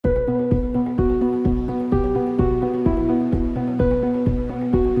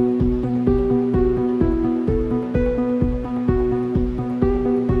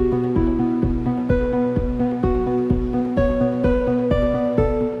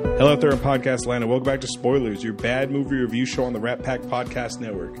Hello out there in podcast land, and welcome back to Spoilers, your bad movie review show on the Rat Pack Podcast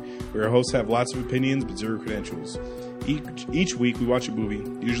Network, where our hosts have lots of opinions but zero credentials. Each week we watch a movie,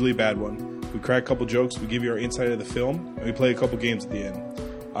 usually a bad one. We crack a couple jokes, we give you our insight of the film, and we play a couple games at the end.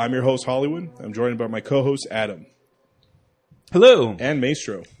 I'm your host, Hollywood. I'm joined by my co-host, Adam. Hello. And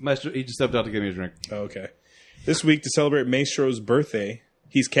Maestro. Maestro, he just stepped out to give me a drink. Okay. This week, to celebrate Maestro's birthday,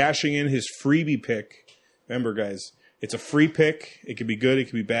 he's cashing in his freebie pick. Remember, guys, it's a free pick. It can be good, it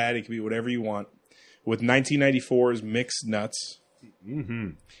can be bad, it can be whatever you want. With 1994's Mixed Nuts. Mm-hmm.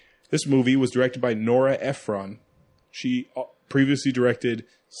 This movie was directed by Nora Ephron. She previously directed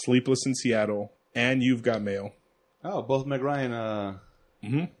Sleepless in Seattle and You've Got Mail. Oh, both Meg Ryan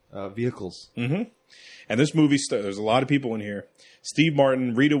vehicles. Mm-hmm. And this movie, there's a lot of people in here. Steve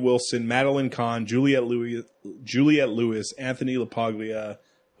Martin, Rita Wilson, Madeline Kahn, Juliette Lewis, Anthony LaPaglia.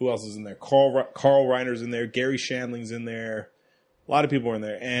 Who else is in there? Carl Reiner's in there. Gary Shandling's in there. A lot of people are in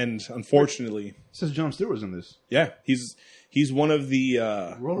there. And unfortunately... It says Jon Stewart's in this. Yeah. He's one of the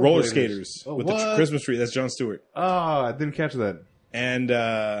roller skaters with the Christmas tree. That's Jon Stewart. Oh, I didn't catch that. And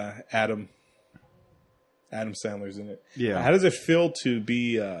Adam Sandler's in it. Yeah. How does it feel to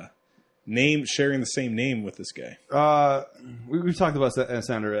be sharing the same name with this guy? We've talked about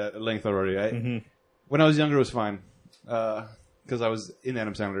Sandler at length already. When I was younger, it was fine. Because I was in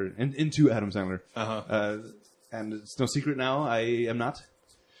Adam Sandler, into Adam Sandler. And it's no secret now, I am not.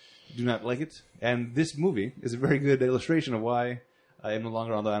 Do not like it. And this movie is a very good illustration of why I am no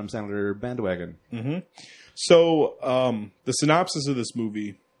longer on the Adam Sandler bandwagon. Mm-hmm. So, the synopsis of this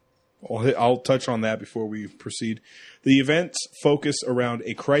movie, I'll touch on that before we proceed. The events focus around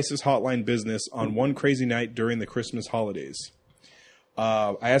a crisis hotline business on one crazy night during the Christmas holidays.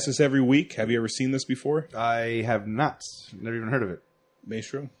 I ask this every week. Have you ever seen this before? I have not. Never even heard of it.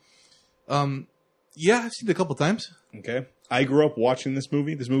 Maestro? Yeah, I've seen it a couple times. Okay. I grew up watching this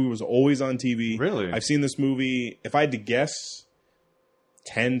movie. This movie was always on TV. Really? I've seen this movie, if I had to guess,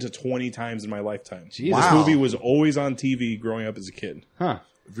 10 to 20 times in my lifetime. Jeez. This Wow. movie was always on TV growing up as a kid. Huh.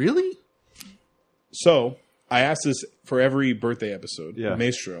 Really? So, I asked this for every birthday episode. Yeah.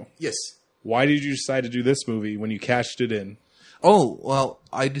 Maestro, Yes. why did you decide to do this movie when you cashed it in? Oh, well,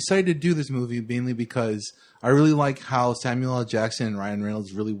 I decided to do this movie mainly because I really like how Samuel L. Jackson and Ryan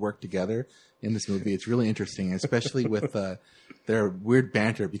Reynolds really work together in this movie. It's really interesting, especially with their weird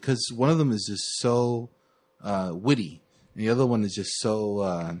banter, because one of them is just so witty, and the other one is just so,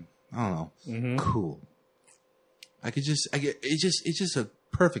 I don't know, cool. It's just a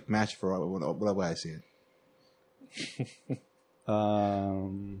perfect match for what I see it.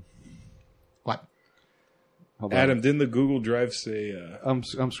 What? Hold on. Adam, didn't the Google Drive say... I'm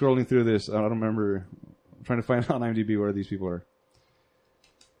scrolling through this. I don't remember. I'm trying to find on IMDb where these people are.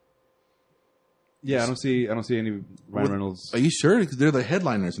 Yeah, I don't see any Ryan Reynolds. Are you sure? Because they're the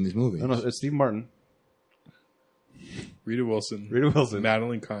headliners in these movies. No, it's Steve Martin. Rita Wilson.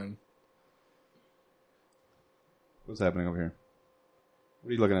 Madeline Kahn. What's happening over here? What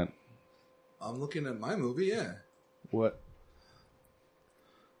are you looking at? I'm looking at my movie, yeah. What?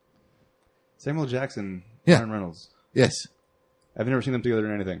 Samuel Jackson, Yeah. Ryan Reynolds. Yes. I've never seen them together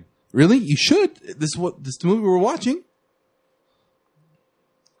in anything. Really? You should. This is the movie we're watching.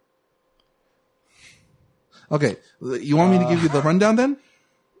 Okay. You want me to give you the rundown then?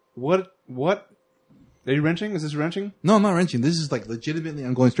 What? Are you wrenching? Is this wrenching? No, I'm not wrenching. This is like legitimately,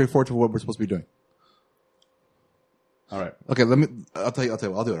 I'm going straight forward to what we're supposed to be doing. All right. Okay, I'll tell you what,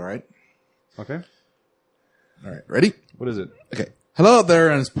 I'll do it, all right? Okay. All right. Ready? What is it? Okay. Hello out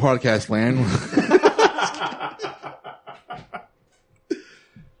there in podcast land.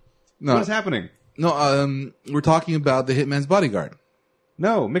 No, What is happening? no, we're talking about The Hitman's Bodyguard.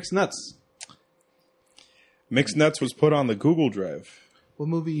 No, Mixed Nuts. Mixed Nuts was put on the Google Drive. What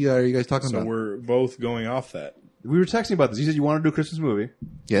movie are you guys talking So about? we're both going off that. We were texting about this. You said you wanted to do a Christmas movie.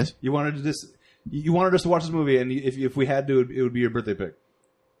 Yes? You wanted us to watch this movie, and if we had to, it would be your birthday pick.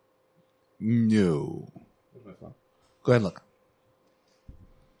 No. Go ahead, look.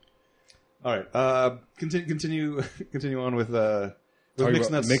 All right. Continue on with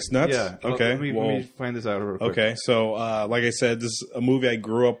Mixed Nuts. Mixed Nuts? Yeah. Okay, Let me find this out real quick. Okay, so like I said, this is a movie I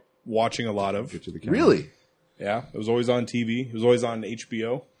grew up watching a lot of. Get you the camera. Really? Yeah, it was always on TV. It was always on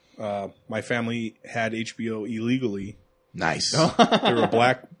HBO. My family had HBO illegally. Nice. They were a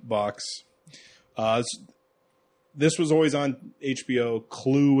black box. This was always on HBO.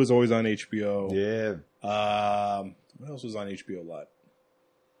 Clue was always on HBO. Yeah. What else was on HBO a lot?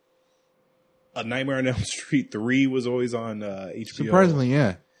 A Nightmare on Elm Street 3 was always on HBO. Surprisingly,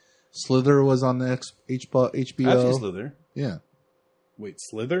 yeah. Slither was on the HBO. I've seen Slither. Yeah. Wait,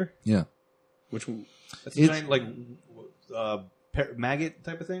 Slither? Yeah. Which one? That's a giant, like, maggot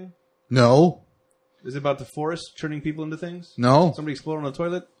type of thing? No. Is it about the forest turning people into things? No. Somebody exploded on the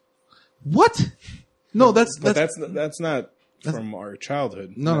toilet? What? No, that's not from our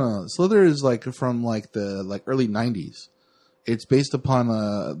childhood. no. Slither is like from like the early 90s. It's based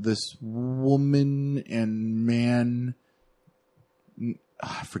upon this woman and man.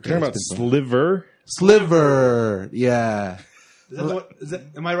 I forget. You're talking about Sliver? Sliver. Yeah.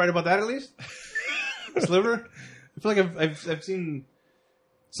 Am I right about that at least? Sliver? I feel like I've seen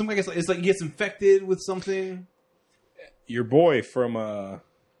some. I guess it's like he gets infected with something. Your boy from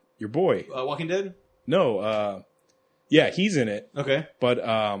Walking Dead. No, yeah, he's in it. Okay, but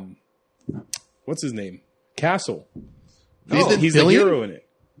what's his name? Castle. Fillion? He's the hero in it.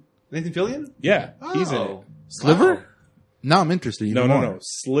 Nathan Fillion. Yeah, he's in it. Sliver? Wow. Now I'm interested. No.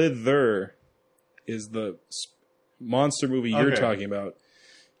 Slither is the monster movie you're Okay. talking about.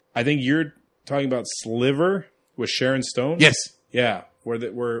 I think you're talking about Sliver with Sharon Stone. Yes. Yeah, where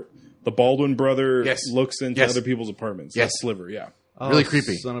the Baldwin brother Yes. looks into Yes. other people's apartments. Yes. That's Sliver. Yeah. Really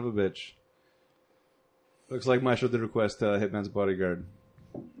creepy. Son of a bitch. Looks like Maestro did request Hitman's Bodyguard.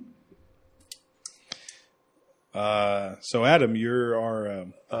 So Adam, you're our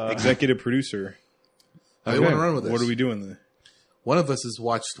executive producer. How do you want to run with this? What are we doing there? One of us has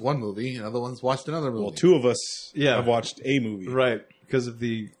watched one movie, another one's watched another movie. Well, two of us Yeah. have watched a movie. Right, because of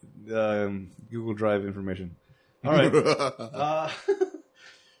the Google Drive information. All right.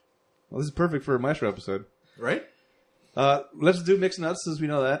 Well, this is perfect for a Maestro episode. Right? Let's do Mixed Nuts, since we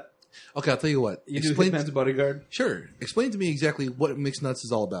know that. Okay, I'll tell you what. You do Hitman's Bodyguard. Sure. Explain to me exactly what Mixed Nuts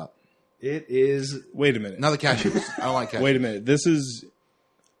is all about. It is... Wait a minute. Not the cashews. I don't like cashews. Wait a minute.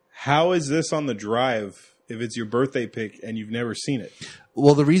 How is this on the drive if it's your birthday pick and you've never seen it?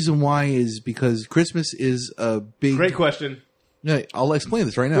 Well, the reason why is because Christmas is a big... Great question. Yeah, I'll explain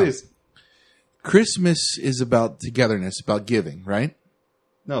this right now. Please. Christmas is about togetherness, about giving, right?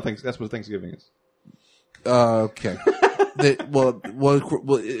 No, thanks. That's what Thanksgiving is. Okay. We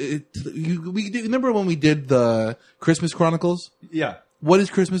remember when we did the Christmas Chronicles? Yeah. What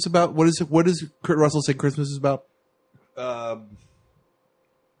is Christmas about? What does Kurt Russell say Christmas is about? I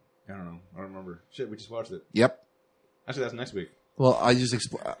don't know. I don't remember. Shit, we just watched it. Yep. Actually, that's next week. Well, I just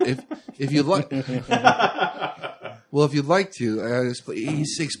if you'd like. Well, if you'd like to, he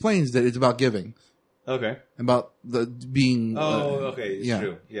explains that it's about giving, Okay. about the being. Okay. It's yeah.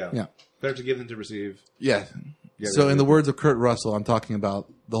 true. Yeah. Yeah. Better to give than to receive. Yeah. Yeah, So, right. in the words of Kurt Russell, I'm talking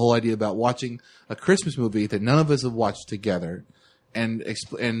about the whole idea about watching a Christmas movie that none of us have watched together, and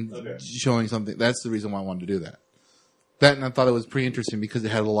Okay. showing something. That's the reason why I wanted to do that. That, and I thought it was pretty interesting because it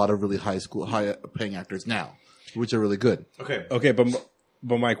had a lot of really high paying actors now, which are really good. Okay. Okay, but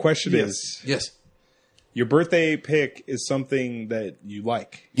my question Yes. is, Yes. your birthday pick is something that you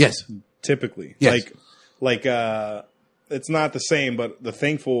like, Yes. typically. Yes. Like it's not the same, but the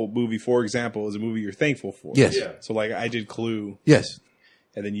Thankful movie, for example, is a movie you're thankful for. Yes. Yeah. So like I did Clue, Yes.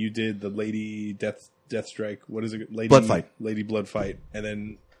 and then you did the Lady Death Strike. What is it? Lady Blood Fight. Lady Blood Fight. And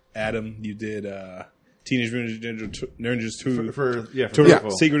then Adam, you did Teenage Mutant Ninjas 2. For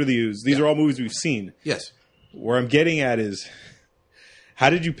Secret of the Ooze. These are all movies we've seen. Yes. Where I'm getting at is, how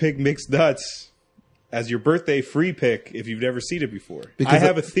did you pick Mixed Nuts as your birthday free pick if you've never seen it before? Because I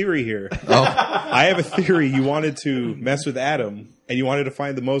have a theory here. Oh. I have a theory. You wanted to mess with Adam, and you wanted to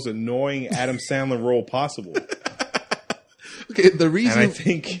find the most annoying Adam Sandler role possible. Okay. The reason. And I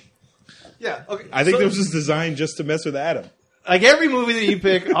think Yeah. Okay. this was designed just to mess with Adam. Like every movie that you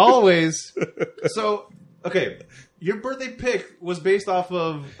pick, always. So, okay, your birthday pick was based off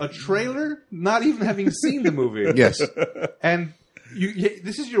of a trailer, not even having seen the movie. Yes. And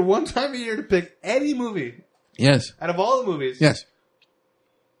this is your one time a year to pick any movie Yes. out of all the movies. Yes.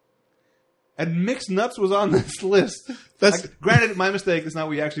 And Mixed Nuts was on this list. That's- granted, my mistake. It's not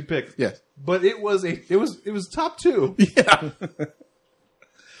what you actually picked. Yes. But it was top 2. Yeah.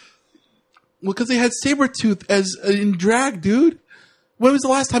 Well, because they had Sabretooth as in drag, dude. When was the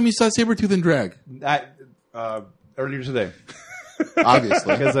last time you saw Sabretooth in drag? Earlier today,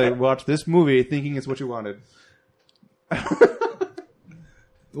 Obviously. because I watched this movie thinking it's what you wanted.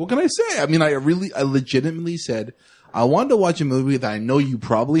 What can I say? I mean, I legitimately said I wanted to watch a movie that I know you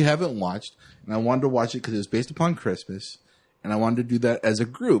probably haven't watched, and I wanted to watch it because it was based upon Christmas, and I wanted to do that as a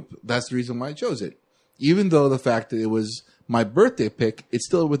group. That's the reason why I chose it. Even though the fact that it was my birthday pick, it's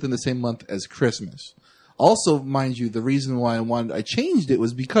still within the same month as Christmas. Also, mind you, the reason why I changed it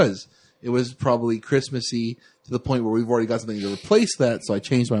was because it was probably Christmassy to the point where we've already got something to replace that, so I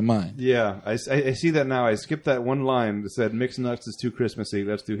changed my mind. Yeah, I see that now. I skipped that one line that said Mixed Nuts is too Christmassy.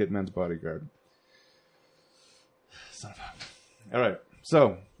 Let's do Hitman's Bodyguard. Son of a... All right,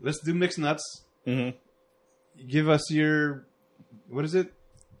 so let's do Mixed Nuts. Mm-hmm. Give us your What is it?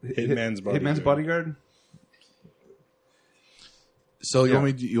 Hitman's Bodyguard. Hitman's Bodyguard. So you Yeah.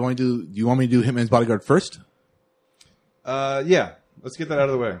 want me? You want me to? You want me to do Hitman's Bodyguard first? Yeah. Let's get that out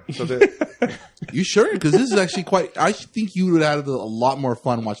of the way. So that, You sure? Because this is actually quite. I think you would have had a lot more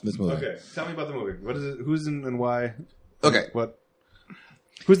fun watching this movie. okay. Tell me about the movie. What is it? Who's in and why? Okay. What?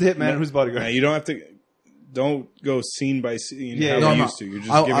 Who's the hitman? Who's the bodyguard? Now, you don't have to. Don't go scene by scene Yeah, how no, we I'm used to. You're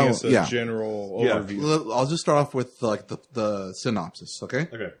just giving us a general Yeah. overview. I'll just start off with like the synopsis. Okay.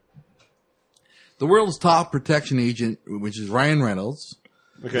 Okay. The world's top protection agent, which is Ryan Reynolds,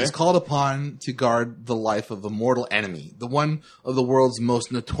 Okay. is called upon to guard the life of a mortal enemy, the one of the world's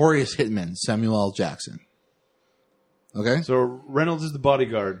most notorious hitmen, Samuel L. Jackson. Okay? So Reynolds is the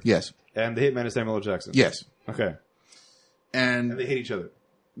bodyguard. Yes. And the hitman is Samuel L. Jackson. Yes. Okay. And And they hate each other.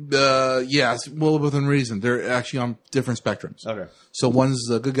 yes, well, within reason. They're actually on different spectrums. Okay. So one's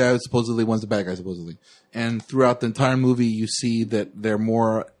the good guy, supposedly, one's the bad guy, supposedly. And throughout the entire movie, you see that they're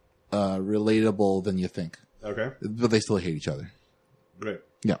more relatable than you think. Okay. But they still hate each other. Great.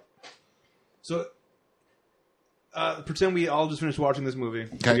 Yeah. So, pretend we all just finished watching this movie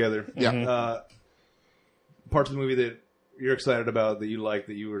together. Yeah. Parts of the movie that you're excited about, that you like,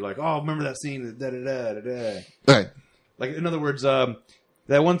 that you were like, oh, remember that scene? Da da da da da. Okay. Like, in other words,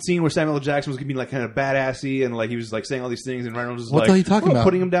 that one scene where Samuel L. Jackson was being like kind of badassy and like he was like saying all these things, and Ryan Reynolds was What like, the hell are you talking about?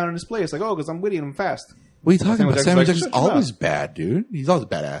 putting him down in his place, like, oh, because I'm witty and I'm fast. What are you talking Samuel about? Jackson's Samuel like, Jackson's shut your always mouth. bad, dude. He's always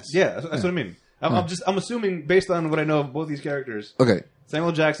badass. Yeah, that's what I mean. I'm assuming based on what I know of both these characters, Okay. Samuel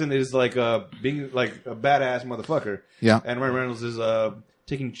L. Jackson is like being like a badass motherfucker. Yeah. And Ryan Reynolds is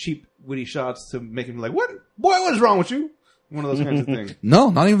taking cheap, witty shots to make him like, what? Boy, what is wrong with you? One of those kinds of things. No,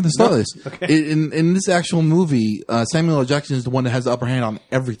 not even the slightest. Okay. In this actual movie, Samuel L. Jackson is the one that has the upper hand on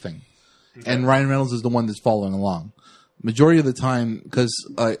everything, and Ryan Reynolds is the one that's following along. Majority of the time, because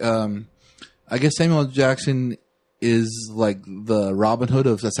I guess Samuel L. Jackson is like the Robin Hood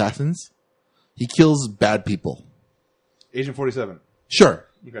of assassins. He kills bad people. Agent 47. Sure.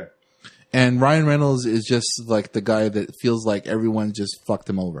 Okay. And Ryan Reynolds is just like the guy that feels like everyone just fucked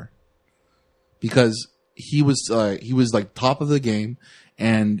him over. Because he was like top of the game,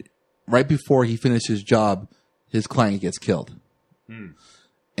 and right before he finished his job, his client gets killed. And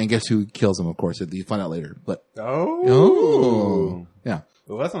guess who kills him, of course? You find out later. But Oh. yeah.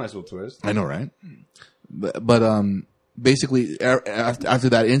 Well, that's a nice little twist. I know, right? But basically, after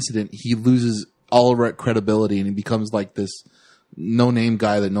that incident, he loses all credibility, and he becomes like this no-name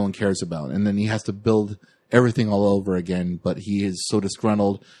guy that no one cares about. And then he has to build everything all over again. But he is so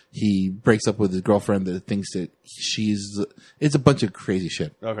disgruntled, he breaks up with his girlfriend that thinks that it's a bunch of crazy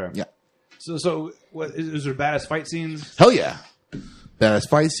shit. Okay. Yeah. So what is there badass fight scenes? Hell yeah. Badass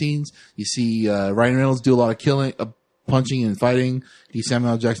fight scenes. You see Ryan Reynolds do a lot of killing, punching and fighting. You see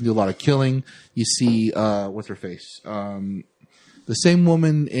Samuel L. Jackson do a lot of killing. You see, what's her face? The same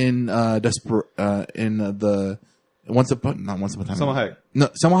woman in Once Upon a Time. Salma Hayek. No,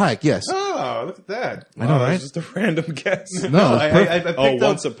 Salma Hayek, yes. Oh, look at that. I know, Wow, right? that's just a random guess. No, it's perfect. I picked Oh, up,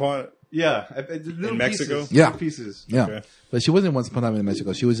 Once Upon. yeah, In Mexico? Pieces, Yeah. little pieces. Yeah. Okay. But she wasn't Once Upon a Time in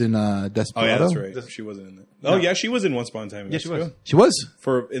Mexico. She was in Desperado. Oh yeah, that's right. She wasn't in it. Oh yeah, she was in Once Upon a Time in Yeah, she Mexico. was. She was?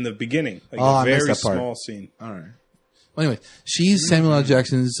 For in the beginning, like Oh, I a missed very that part. small scene. All right. Well, anyway, she's Samuel L.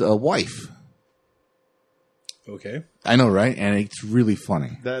 Jackson's wife. Okay. I know, right? And it's really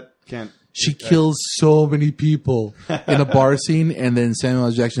funny. That can't. She kills so many people in a bar scene, and then Samuel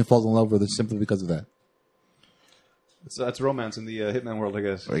L. Jackson falls in love with her simply because of that. That's romance in the Hitman world, I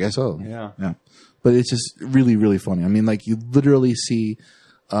guess. I guess so. Yeah. Yeah. But it's just really, really funny. I mean, like, you literally see,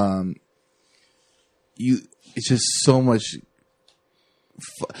 it's just so much.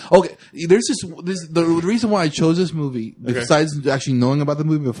 Okay, the reason why I chose this movie, besides actually knowing about the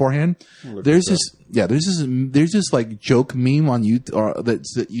movie beforehand, there's this like joke meme on YouTube, or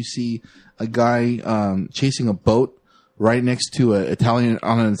that you see a guy chasing a boat right next to an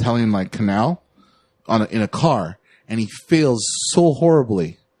Italian like canal in a car, and he fails so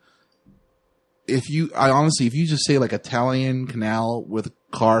horribly. If you just say like Italian canal with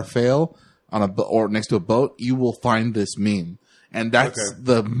car fail or next to a boat, you will find this meme. And that's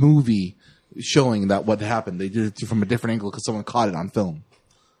the movie showing that what happened. They did it from a different angle because someone caught it on film.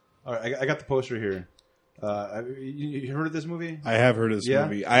 All right, I got the poster here. You heard of this movie? I have heard of this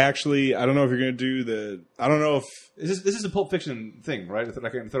movie. I don't know if you're going to do I don't know if... This is a Pulp Fiction thing, right? I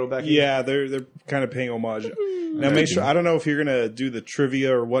can throw back in? Yeah, they're kind of paying homage. Now, make sure, I don't know if you're going to do the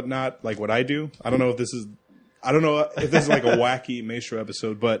trivia or whatnot, like what I do. I don't know if this is like a wacky Maestro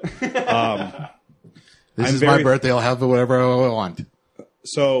episode, but... This is my birthday. I'll have whatever I want.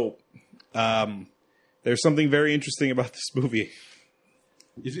 So, there's something very interesting about this movie.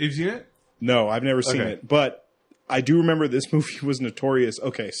 You've seen it? No, I've never seen Okay. it, but I do remember this movie was notorious.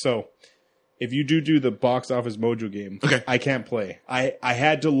 Okay, so if you do the Box Office Mojo game, Okay. I can't play. I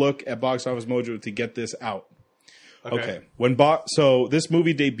had to look at Box Office Mojo to get this out. Okay. So this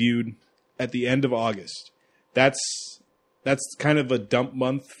movie debuted at the end of August. That's kind of a dump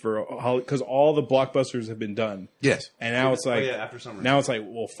month for because all the blockbusters have been done. Yes. And now it's like after summer. now it's like,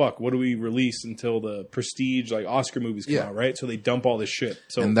 well, fuck, what do we release until the prestige like Oscar movies come Yeah. out, right? So they dump all this shit.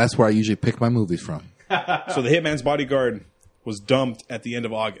 So And that's where I usually pick my movies from. so The Hitman's Bodyguard was dumped at the end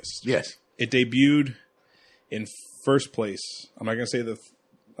of August. Yes. It debuted in first place. I'm not going to say the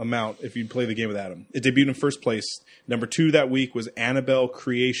amount if you play the game with Adam. It debuted in first place. Number 2 that week was Annabelle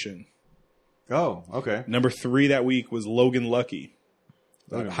Creation. Oh, okay. Number 3 that week was Logan Lucky.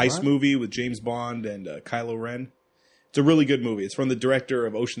 A Logan heist what? movie with James Bond and Kylo Ren. It's a really good movie. It's from the director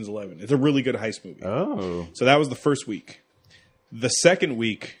of Ocean's 11. It's a really good heist movie. Oh. So that was the first week. The second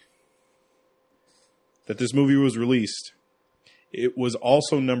week that this movie was released, it was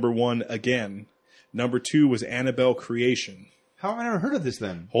also number 1 again. Number 2 was Annabelle Creation. How have I never heard of this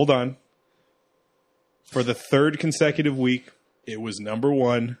then? Hold on. For the third consecutive week, it was number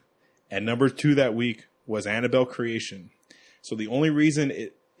 1, and number 2 that week was Annabelle Creation. So the only reason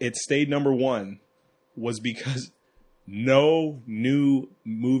it stayed number 1 was because no new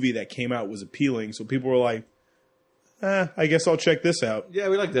movie that came out was appealing. So people were like, I guess I'll check this out. Yeah,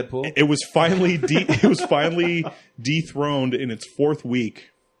 we like Deadpool. It was finally dethroned in its 4th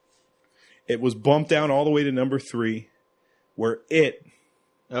week. It was bumped down all the way to number 3, where it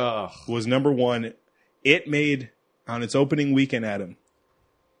Ugh. was number 1. It made on its opening weekend, Adam,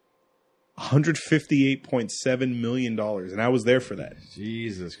 $158.7 million, and I was there for that.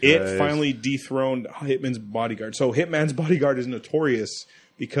 Jesus Christ. It finally dethroned Hitman's Bodyguard. So Hitman's Bodyguard is notorious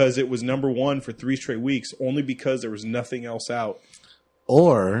because it was number 1 for 3 straight weeks, only because there was nothing else out.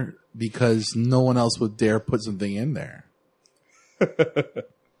 Or because no one else would dare put something in there.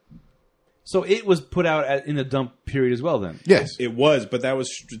 So it was put out in a dump period as well then? Yes. It was, but there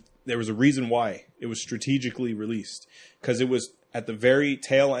was a reason why it was strategically released, because it was at the very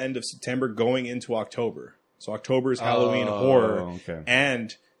tail end of September going into October. So October is Halloween horror. okay.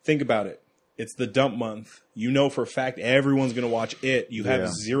 And think about it. It's the dump month. You know for a fact everyone's going to watch it. You have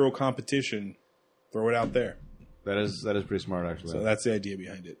Yeah. zero competition. Throw it out there. That is pretty smart, actually. So that's the idea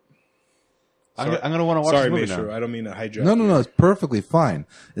behind it. I'm going to want to watch Sorry, this movie Maestro. now. I don't mean to hijack. No. It's perfectly fine.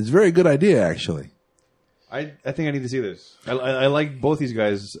 It's a very good idea, actually. I think I need to see this. I like both these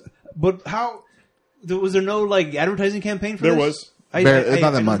guys. But how... Was there no like advertising campaign for There this? was. It's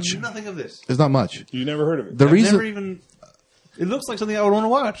not that I know much. nothing of this. There's not much. You never heard of it. The I've reason never even... It looks like something I would want to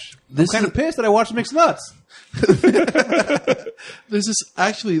watch. This I'm kind is- of pissed that I watched Mixed Nuts. This is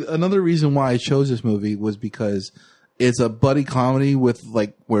actually another reason why I chose this movie was because it's a buddy comedy with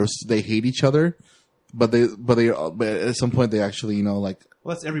like where they hate each other, but at some point they actually like.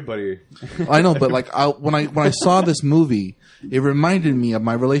 Well, that's everybody. I know, but like when I saw this movie, it reminded me of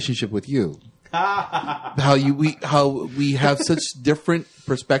my relationship with you. how we have such different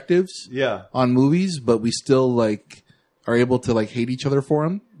perspectives Yeah. on movies, but we still like are able to like hate each other for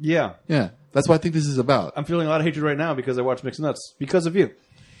them. Yeah. Yeah, that's what I think this is about. I'm feeling a lot of hatred right now because I watched Mixed Nuts. Because of you.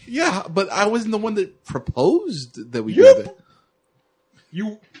 Yeah, but I wasn't the one that proposed that we do that.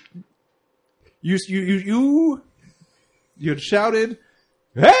 You had shouted,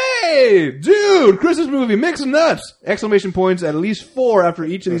 "Hey, dude! Christmas movie, Mixed Nuts!" Exclamation points at least 4 after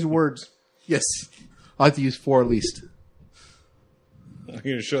each of these words. Yes, I have to use 4 at least. Are you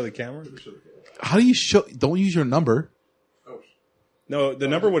going to show the camera? How do you show? Don't use your number. No, the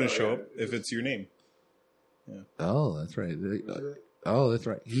number wouldn't show up if it's your name. Oh, that's right. Oh, that's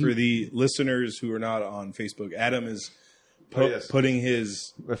right. For the listeners who are not on Facebook, Adam is yes. putting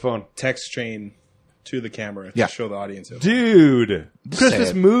his My phone. text chain to the camera to Yeah. show the audience. Dude! Christmas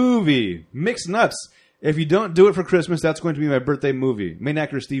Sad. movie, Mixed Nuts. If you don't do it for Christmas, that's going to be my birthday movie. Main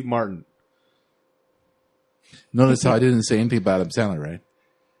actor Steve Martin. Notice how I didn't say anything about Adam Sandler, right?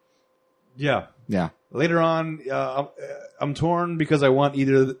 Yeah. Yeah. Later on, I'm torn because I want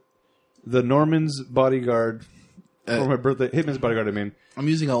either the Norman's Bodyguard for my birthday. Hitman's Bodyguard, I mean. I'm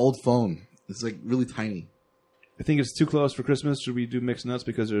using an old phone. It's like really tiny. I think it's too close for Christmas. Should we do Mixed Nuts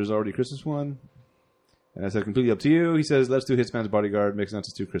because there's already a Christmas one? And I said, completely up to you. He says, let's do Hitman's Bodyguard. Mixed Nuts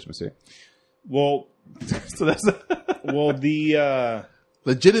is too Christmassy. Well, So that's... the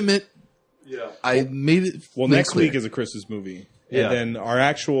Legitimate. yeah. I made it. next clear. week is a Christmas movie. Yeah. And then our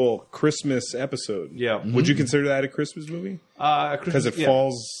actual Christmas episode. Yeah. Would you consider that a Christmas movie? Because it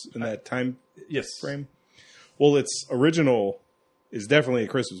falls in that time Yes. frame? Well, its original is definitely a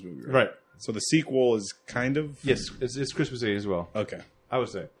Christmas movie, right? Right. So the sequel is kind of... Yes, it's Christmassy as well. Okay. I would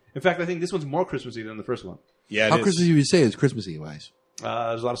say. In fact, I think this one's more Christmassy than the first one. Yeah, How Christmas Eve you say it's Christmas Eve, guys?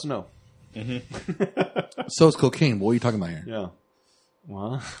 There's a lot of snow. So it's cocaine. What are you talking about here? Yeah.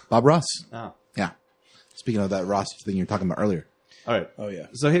 Well. Bob Ross. Oh. Yeah. Speaking of that Ross thing you were talking about earlier. All right. Oh yeah.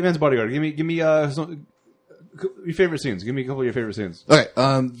 So Hitman's Bodyguard. Give me your favorite scenes. Give me a couple of your favorite scenes. Okay.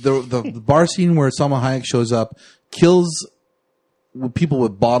 The bar scene where Salma Hayek shows up, kills people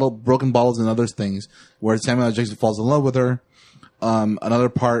with broken bottles and other things, where Samuel L. Jackson falls in love with her. Another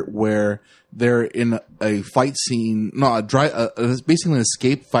part where they're in a fight scene. No, it's basically an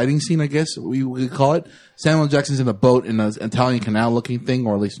escape fighting scene, I guess we could call it. Samuel L. Jackson's in a boat in an Italian canal looking thing,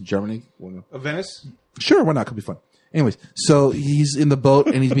 or at least in Germany. Venice? Sure, why not? Could be fun. Anyways, so he's in the boat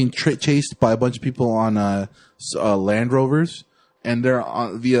and he's being chased by a bunch of people on Land Rovers, and they're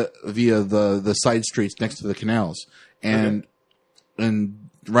on, via the side streets next to the canals. And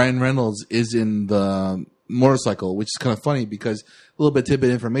Ryan Reynolds is in the motorcycle, which is kind of funny because a little bit tidbit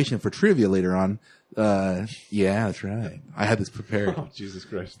information for trivia later on. Yeah, that's right. I had this prepared. Oh, Jesus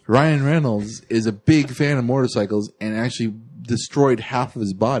Christ. Ryan Reynolds is a big fan of motorcycles and actually destroyed half of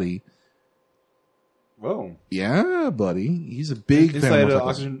his body. Whoa. Yeah, buddy. He's a big fan Inside of an motorcycles.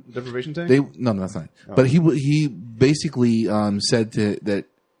 oxygen deprivation tank? No, that's not. But he basically said that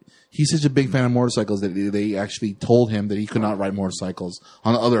he's such a big fan of motorcycles that they actually told him that he could not ride motorcycles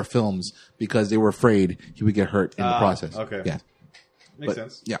on other films because they were afraid he would get hurt in the process. Okay. Yeah. Makes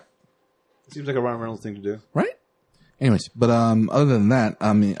sense. Yeah. Seems like a Ryan Reynolds thing to do. Right? Anyways, but other than that,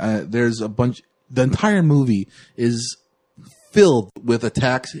 I mean, there's a bunch. The entire movie is filled with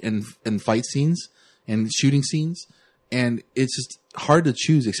attacks and fight scenes and shooting scenes, and it's just hard to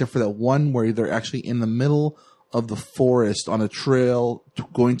choose except for that one where they're actually in the middle of the forest on a trail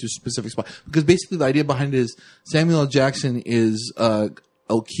going to a specific spot. Because basically the idea behind it is Samuel L. Jackson is a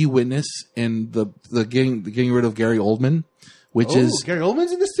key witness in the getting rid of Gary Oldman, which is Gary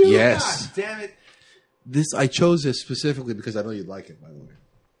Oldman's in this too? Yes. God damn it. I chose this specifically because I know you'd like it, by the way.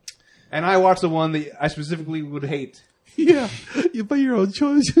 And I watched the one that I specifically would hate. Yeah, you by your own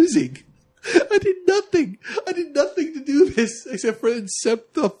choosing. I did nothing. I did nothing to do this except for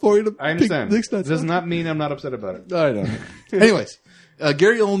accept the foreign. I understand. It does not mean I'm not upset about it. I know. Anyways,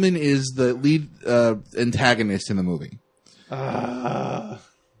 Gary Oldman is the lead antagonist in the movie. Yeah.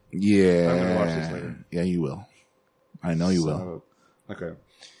 Yeah. I'm going to watch this later. Yeah, you will. I know you will. Okay.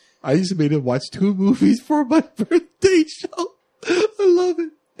 I just made him watch 2 movies for my birthday show. I love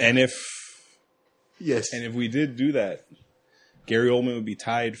it. And if we did do that, Gary Oldman would be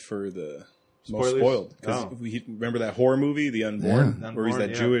tied for the most Spoilers? spoiled. Because we remember that horror movie, The Unborn, Yeah. where he's that Unborn,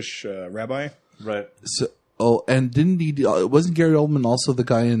 yeah. Jewish rabbi. Right. So, and didn't he? Wasn't Gary Oldman also the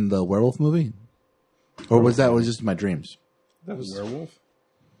guy in the werewolf movie? Or was that was just my dreams? That was Werewolf.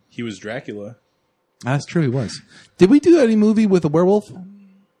 He was Dracula. That's true. He was. Did we do any movie with a werewolf?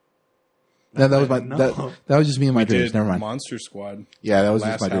 That was my No. that was just me and my dreams. Did Never mind. Monster Squad. Yeah, that was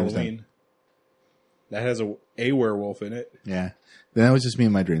Last just my dreams. Then. Halloween. That has a werewolf in it. Yeah, then that was just me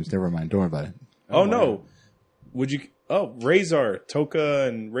and my dreams. Never mind. Don't worry about it. Oh no! Would you? Oh, Razor, Toka,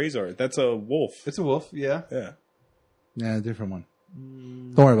 and Razor. That's a wolf. It's a wolf, yeah. Yeah. Yeah, a different one.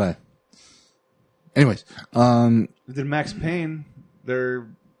 Don't worry about it. Anyways, Did Max Payne? They're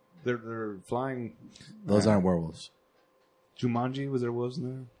flying. those aren't werewolves. Jumanji, was there wolves in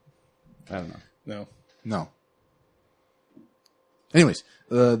there? I don't know. No. No. Anyways,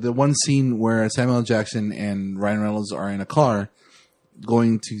 the one scene where Samuel L. Jackson and Ryan Reynolds are in a car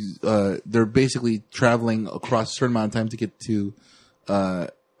going to, they're basically traveling across a certain amount of time to get to a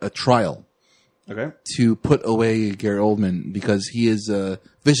trial Okay. to put away Gary Oldman because he is a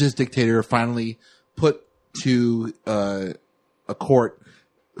vicious dictator finally put to a court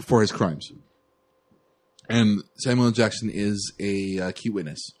for his crimes. And Samuel L. Jackson is a key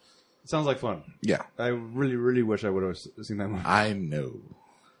witness. Sounds like fun. Yeah. I really, really wish I would have seen that movie. I know.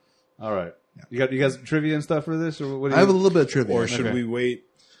 All right. You guys trivia and stuff for this, or what? Do I have a little bit of trivia. Or should Okay. we wait?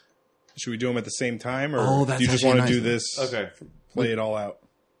 Should we do them at the same time, or Oh, that's do you just actually want to nice. do this? Okay. Play it all out.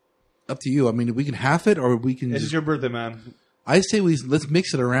 Up to you. I mean, we can half it, or we can. It's Just, your birthday, man. I say let's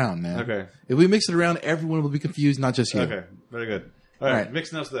mix it around, man. Okay. If we mix it around, everyone will be confused, not just you. Okay. Very good. All right. right.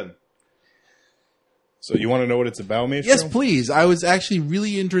 Mixing us then. So you want to know what it's about, Maestro? Yes, please. I was actually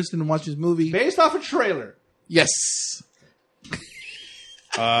really interested in watching this movie. Based off a trailer. Yes.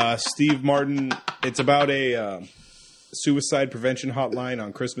 Steve Martin. It's about a suicide prevention hotline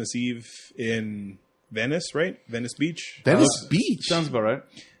on Christmas Eve in Venice, right? Venice Beach. Venice Beach. Sounds about right.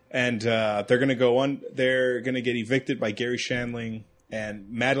 And they're going to go on. They're going to get evicted by Gary Shandling, and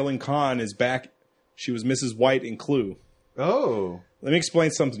Madeline Kahn is back. She was Mrs. White in Clue. Oh. Let me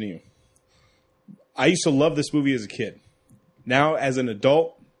explain something to you. I used to love this movie as a kid. Now, as an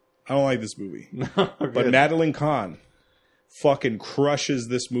adult, I don't like this movie. But Madeline Kahn fucking crushes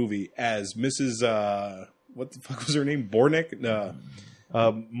this movie as Mrs. What the fuck was her name? Bornick?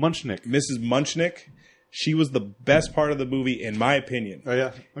 Munchnick. Mrs. Munchnick. She was the best part of the movie, in my opinion. Oh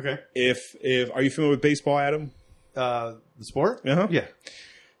yeah. Okay. If are you familiar with baseball, Adam? The sport? Uh-huh. Yeah.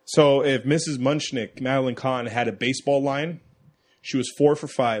 So if Mrs. Munchnick, Madeline Kahn, had a baseball line, she was 4 for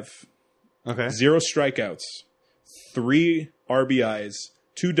 5, Okay. 0 strikeouts, 3 RBIs,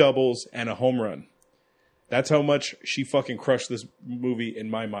 2 doubles, and a home run. That's how much she fucking crushed this movie in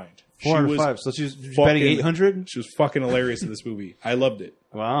my mind. 405. So she's batting 800? She was fucking hilarious in this movie. I loved it.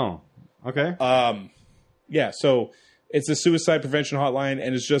 Wow. Okay. Yeah, so it's a suicide prevention hotline,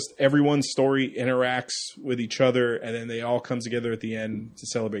 and it's just everyone's story interacts with each other, and then they all come together at the end to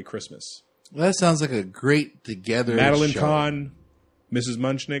celebrate Christmas. Well, that sounds like a great together Madeline show. Kahn, Mrs.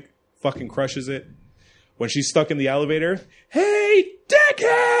 Munchnick, fucking crushes it. When she's stuck in the elevator, hey,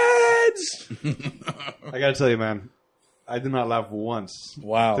 dickheads! I gotta tell you, man, I did not laugh once.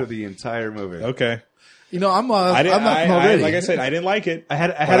 Wow. Through the entire movie. Okay. You know, I'm I laughing already. like I said, I didn't like it.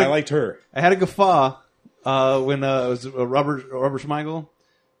 I liked her. I had a guffaw when it was Robert Schmeigel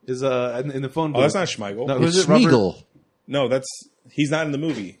is in the phone booth. Oh, that's not Schmeigel. No, No, It's who's it, Robert? Schmeigel. he's not in the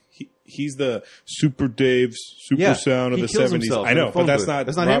movie. He's the Super Dave, Super Yeah, Sound of he the kills 70s. himself I in know, the phone but that's booth. not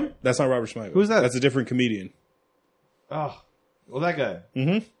That's not him? That's not Robert Schmeigel. Who's that? That's a different comedian. Oh, well, that guy.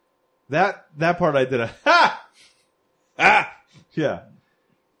 Mm-hmm. That part I did a ha. Yeah.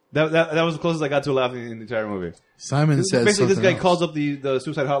 That was the closest I got to laughing in the entire movie. Simon says Basically, this something guy else. calls up the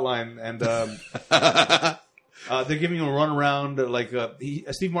suicide hotline, and they're giving him a run around.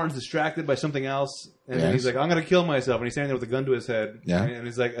 Steve Martin's distracted by something else, and then Yes. he's like, "I'm going to kill myself," and he's standing there with a gun to his head. Yeah. and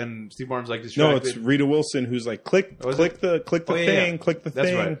he's like, and Steve Martin's like No, distracted. it's Rita Wilson who's like, click is the Oh, yeah, thing, yeah. click the That's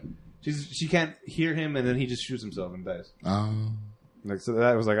thing. right. She can't hear him, and then he just shoots himself and dies. Oh. Like, so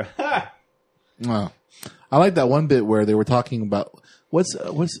that was like a ha. Wow. I like that one bit where they were talking about what's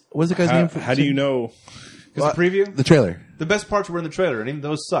the guy's name? How do you know? Because the preview, The trailer. the best parts were in the trailer, and even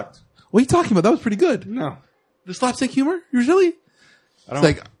those sucked. What are you talking about? That was pretty good. No, The slapstick humor? Usually? I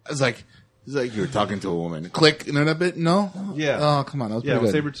don't. It's like you're talking to a woman. Click, and then a bit. No? Yeah. Oh, come on. That was Yeah,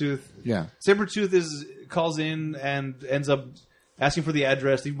 pretty with good. Sabretooth. Yeah. Sabretooth calls in and ends up asking for the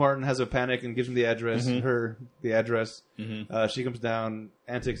address. Steve Martin has a panic and gives him the address. Her the address. She comes down.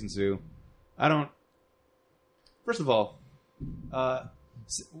 Antics ensue. I don't. First of all,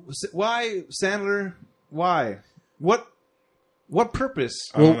 why Sandler? Why? What purpose?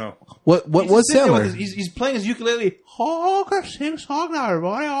 I don't know. What He's was sitting there with Sandler? his- he's playing his ukulele. Oh, I can sing song now,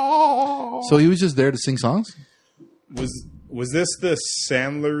 everybody. Oh. So he was just there to sing songs? Was this the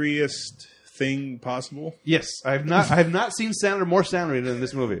Sandleriest thing possible? Yes, I have not seen Sandler more Sandler than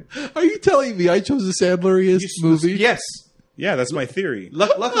this movie. Are you telling me I chose the Sandleriest movie? Yes. Yeah, that's my theory.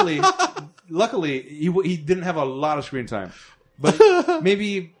 Luckily, he didn't have a lot of screen time, but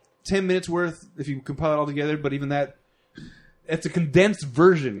maybe 10 minutes worth if you compile it all together. But even that, it's a condensed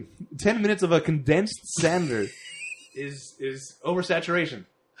version. 10 minutes of a condensed Sandler is oversaturation.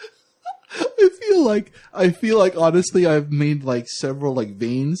 I feel like honestly I've made like several like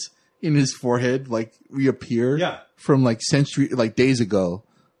veins in his forehead like reappear from like days ago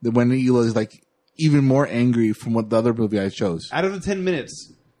when he was like even more angry from what the other movie I chose. Out of the 10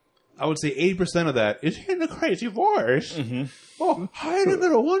 minutes, I would say 80% of that is in a crazy voice. Oh, I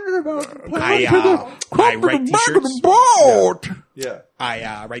never wonder about I write t-shirts. Yeah.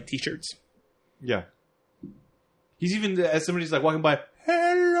 I write t-shirts. Yeah. He's even, as somebody's like walking by,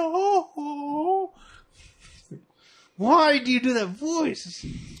 hello. Why do you do that voice?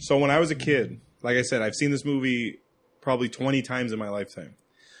 So when I was a kid, like I said, I've seen this movie probably 20 times in my lifetime.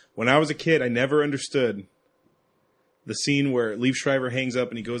 When I was a kid, I never understood the scene where Liev Schreiber hangs up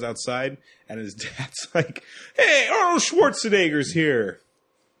and he goes outside and his dad's like, hey, Arnold Schwarzenegger's here.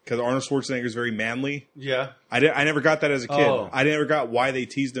 Because Arnold Schwarzenegger is very manly. Yeah. I never got that as a kid. Oh. I never got why they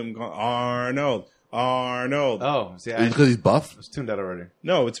teased him, going, Arnold. Oh, see, I Because he's buff? was tuned out already.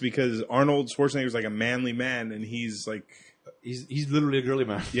 No, it's because Arnold Schwarzenegger is like a manly man and he's like, He's literally a girly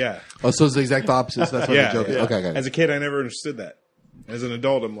man. yeah. Oh, so it's the exact opposite. So that's why Yeah, the joke is. yeah. Okay, okay. As a kid, I never understood that. As an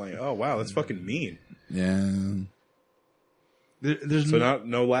adult, I'm like, oh, wow, that's fucking mean. Yeah. There's So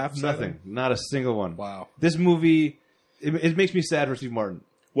no laughs? at nothing. him? Not a single one. Wow. This movie, it makes me sad for Steve Martin.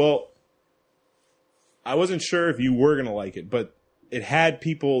 Well, I wasn't sure if you were going to like it, but it had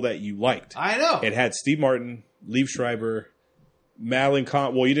people that you liked. I know. It had Steve Martin, Liev Schreiber, Madeline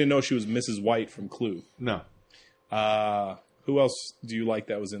Kahn. Well, you didn't know she was Mrs. White from Clue. No. Who else do you like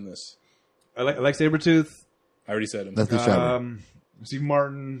that was in this? I like Sabretooth. I already said him. That's the Schreiber. Steve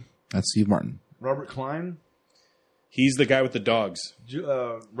Martin. That's Steve Martin. Robert Klein. He's the guy with the dogs.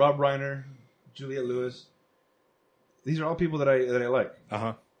 Rob Reiner, Juliette Lewis. These are all people that I like.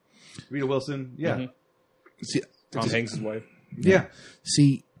 Uh-huh. Rita Wilson. Yeah. Mm-hmm. See, Tom Hanks' wife. Yeah.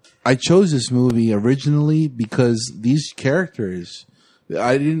 See, I chose this movie originally because these characters.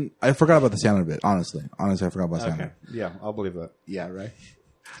 I forgot about the Sandler bit. Honestly, I forgot about Sandler. Okay. Yeah, I'll believe that. Yeah, right.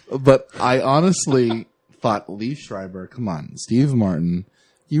 But I honestly thought Lee Schreiber. Come on, Steve Martin.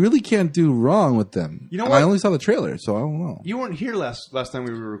 You really can't do wrong with them. You know and what? I only saw the trailer, so I don't know. You weren't here last time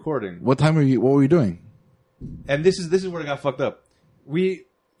we were recording, What time were you? What were you doing? and this is where it got fucked up.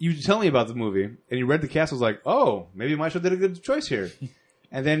 You tell me about the movie, and you read the cast. I was like, oh, maybe Maestro did a good choice here.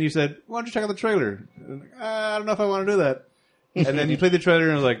 And then you said, why don't you check out the trailer? And I don't know if I want to do that. And then you played the trailer,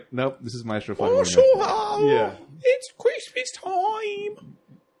 and I was like, nope, this is Maestro. Yeah. It's Christmas time.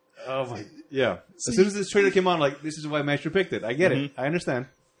 Oh my, yeah. As soon as this trailer came on, like, this is why Maestro picked it. I get it. I understand.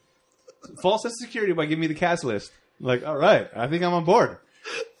 False sense of security by giving me the cast list. Like, all right, I think I'm on board.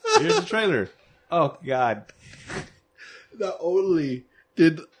 Here's the trailer. Oh God. Not only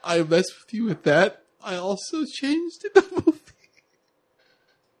did I mess with you with that, I also changed the movie.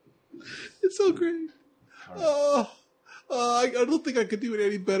 It's so great. I don't think I could do it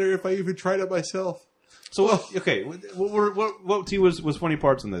any better if I even tried it myself. So okay, what T was funny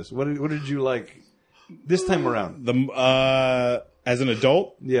parts in this? What did you like this time around? As an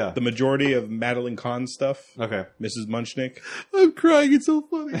adult, Yeah. the majority of Madeline Kahn stuff. Okay. Mrs. Munchnick. I'm crying. It's so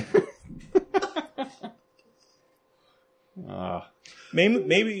funny.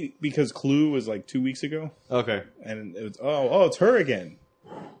 Maybe because Clue was like 2 weeks ago, Okay. and it was it's her again.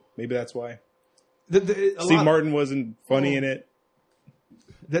 Maybe that's why. Steve Steve Martin wasn't funny in it.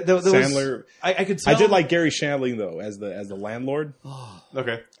 Sandler. I could tell. I did like Gary Shandling though as the landlord.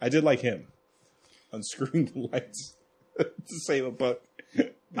 Okay. I did like him unscrewing the lights to save a buck.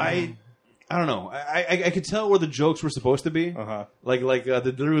 I don't know. I could tell where the jokes were supposed to be. Uh-huh. Like the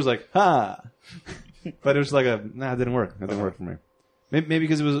delivery was like ha, but it was like it didn't work. It didn't work for me. Maybe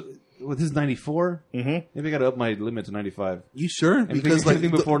because it was this is 94. Mm-hmm. Maybe I got to up my limit to 95. You sure? Anything, Because like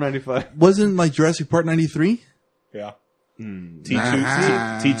anything before 95. wasn't like Jurassic Park 93? Yeah. Hmm.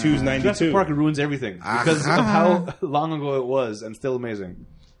 T2's 92. Jurassic Park ruins everything because of how long ago it was and still amazing.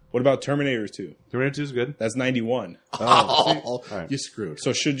 What about Terminator 2? Terminator 2 is good. That's 91. Oh, All right. you screwed.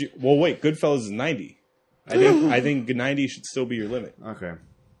 So should you? Well, wait. Goodfellas is 90. I think 90 should still be your limit. Okay.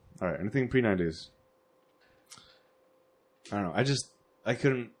 All right. Anything pre-90s? I don't know. I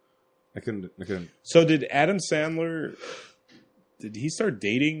couldn't. So did Adam Sandler? Did he start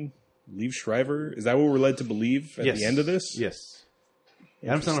dating Liev Schreiber? Is that what we're led to believe at the end of this? Yes.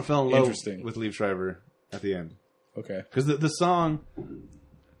 Adam Sandler fell in love Interesting. with Liev Schreiber at the end. Okay. Because the song...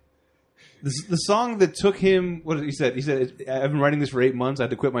 The song that took him... What did he said? He said, I've been writing this for 8 months. I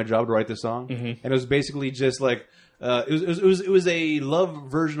had to quit my job to write this song. Mm-hmm. And it was basically just like... it was a love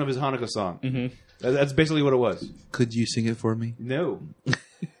version of his Hanukkah song. Mm-hmm. That's basically what it was. Could you sing it for me? No.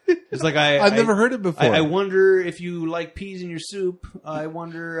 It's like I've never heard it before. I wonder if you like peas in your soup. I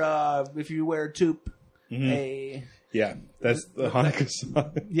wonder if you wear a tube. Mm-hmm. Hey. Yeah, that's the Hanukkah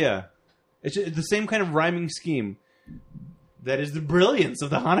song. Yeah. It's the same kind of rhyming scheme that is the brilliance of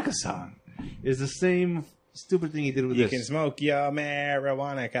the Hanukkah song. Is the same stupid thing he did with You this. can smoke your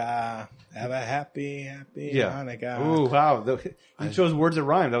marijuana. Have a happy Hanukkah. Oh, wow. He chose words that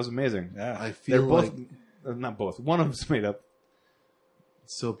rhyme. That was amazing. Yeah. I feel They're both... like not both. One of them's made up.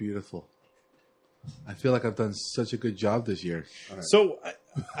 it's so beautiful. I feel like I've done such a good job this year. So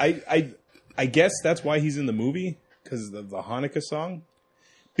I guess that's why he's in the movie, because of the Hanukkah song.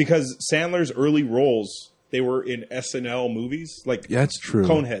 Because Sandler's early roles, they were in SNL movies, like Yeah, it's true.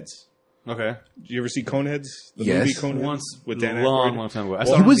 Coneheads. Okay. Did you ever see Coneheads? The Yes. movie Coneheads Once, with Dan long Aykroyd? time ago. I Well,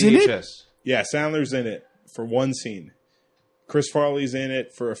 saw he it was on in it? VHS. Yeah, Sandler's in it for one scene. Chris Farley's in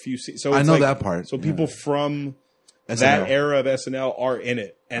it for a few scenes. So I it's know like- that part. So people from SNL. that era of SNL are in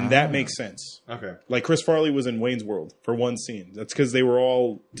it, and that makes sense. Okay. Like Chris Farley was in Wayne's World for one scene. That's because they were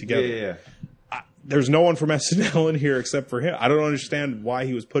all together. Yeah. There's no one from SNL in here except for him. I don't understand why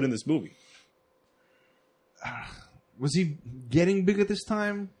he was put in this movie. Was he getting big at this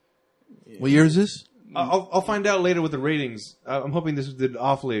time? What year is this? I'll find out later with the ratings. I'm hoping this did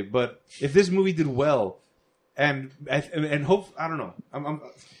awfully, but if this movie did well, and hope I don't know.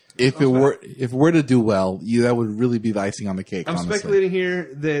 If it were to do well, that would really be the icing on the cake. I'm honestly. speculating here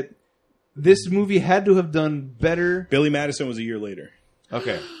that this movie had to have done better. Billy Madison was a year later.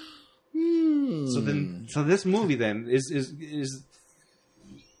 Okay. So this movie then is this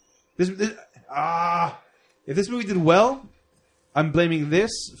if this movie did well, I'm blaming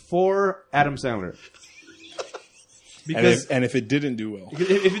this for Adam Sandler. Because and if it didn't do well,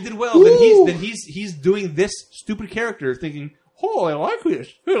 if it did well, then he's doing this stupid character, thinking, "Oh, I like this.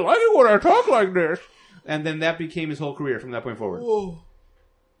 I like it when I talk like this," and then that became his whole career from that point forward. Oh,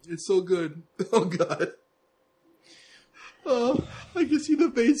 it's so good. Oh God. Oh, I can see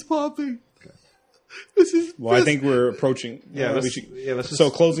the face popping. This is well, I think we're approaching. Let's so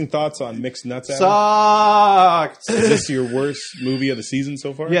just... closing thoughts on Mixed Nuts. Adam? Sucked. Is this your worst movie of the season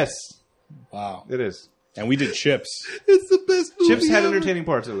so far? Yes. Wow. It is. And we did Chips. It's the best movie Chips had ever. entertaining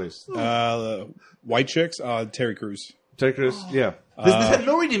parts at least. White Chicks. Terry Crews. Terry Crews, yeah. This had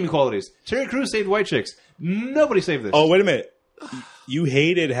no redeeming qualities. Terry Crews saved White Chicks. Nobody saved this. Oh, wait a minute. You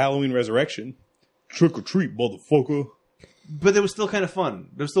hated Halloween Resurrection. Trick or treat, motherfucker. But it was still kind of fun.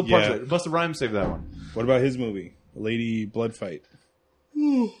 There was still parts Yeah. of it. Busta Rhymes saved that one. What about his movie, Lady Blood Fight?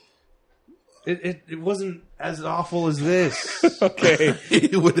 It wasn't as awful as this. Okay.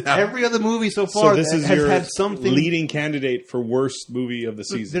 It would have. Every other movie so So far this is has your had something. leading candidate for worst movie of the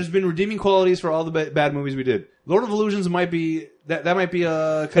season. There's been redeeming qualities for all the bad movies we did. Lord of Illusions might be that might be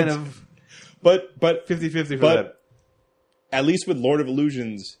a kind of But 50-50 for but that. at least with Lord of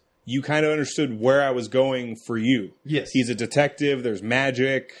Illusions, you kind of understood where I was going for you. Yes. He's a detective. There's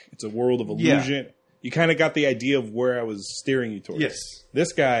magic. It's a world of illusion. Yeah. You kind of got the idea of where I was steering you towards. Yes.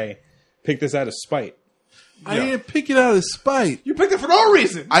 This guy picked this out of spite. I didn't pick it out of spite. You picked it for no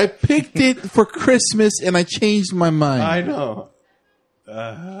reason. I picked it for Christmas and I changed my mind. I know.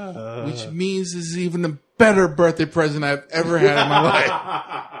 Which means this is even a better birthday present I've ever had in my life.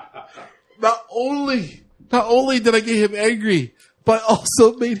 Not only did I get him angry, but I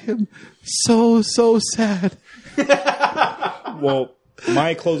also made him so sad. Well,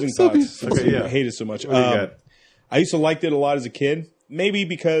 my closing thoughts. Okay, yeah. I hate it so much. What do you got? I used to like it a lot as a kid. Maybe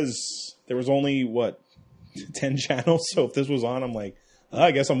because there was only, 10 channels. So if this was on, I'm like,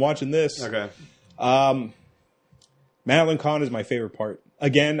 I guess I'm watching this. Okay. Madeline Kahn is my favorite part.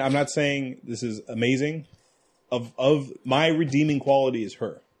 Again, I'm not saying this is amazing. Of my redeeming quality is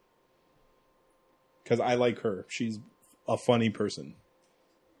her. Because I like her. She's a funny person.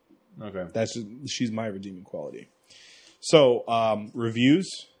 Okay. She's my redeeming quality. So, reviews.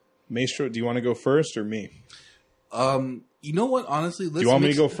 Maestro, do you want to go first or me? You know what? Honestly, let's Do you want me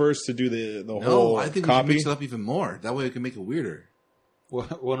to go first to do the whole No, I think we should copy? mix it up even more. That way we can make it weirder.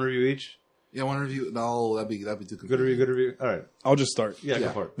 One review each. Yeah, one review. No, that'd be too confusing. Good review. All right. I'll just start. Yeah, go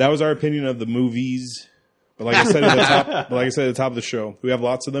for it. That was our opinion of the movies. But like I said at the top of the show, we have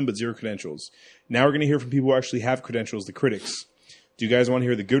lots of them, but zero credentials. Now we're going to hear from people who actually have credentials, the critics. Do you guys want to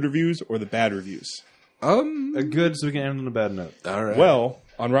hear the good reviews or the bad reviews? A good, so we can end on a bad note. All right. Well,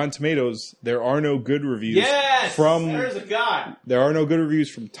 on Rotten Tomatoes, there are no good reviews There's a guy. There are no good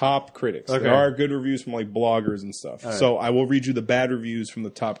reviews from top critics. Okay. There are good reviews from like bloggers and stuff. right. So I will read you the bad reviews from the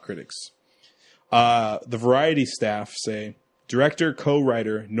top critics. The Variety staff say, director,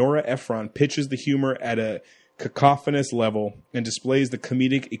 co-writer Nora Ephron pitches the humor at a cacophonous level and displays the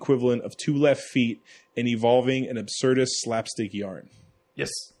comedic equivalent of 2 left feet in evolving an absurdist slapstick yarn.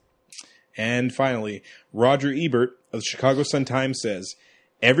 Yes. And finally, Roger Ebert of the Chicago Sun-Times says,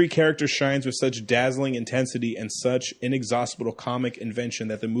 every character shines with such dazzling intensity and such inexhaustible comic invention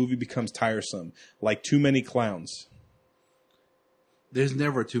that the movie becomes tiresome, like too many clowns. There's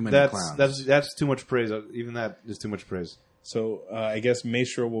never too many clowns. That's too much praise. Even that is too much praise. So I guess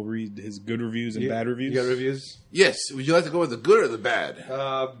Maestro will read his good reviews and bad reviews. You got reviews? Yes. Would you like to go with the good or the bad?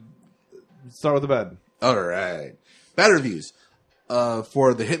 Start with the bad. All right. Bad reviews.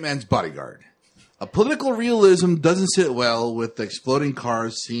 For The Hitman's Bodyguard. A political realism doesn't sit well with exploding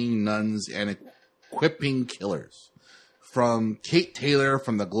cars, seeing nuns, and equipping killers. From Kate Taylor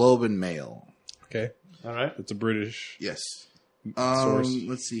from the Globe and Mail. Okay. All right. It's a British Yes. source.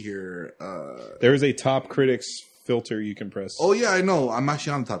 Let's see here. There is a top critics filter you can press. Oh, yeah, I know. I'm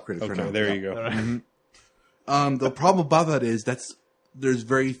actually on the top critics right okay, now. there Yeah. you go. All right. The problem about that is there's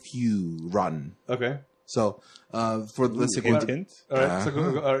very few rotten. Okay. So, let's say Hint, hint. All right. So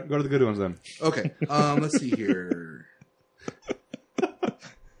go to the good ones then. Okay. Let's see here.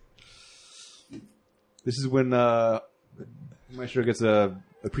 This is when Maestro gets a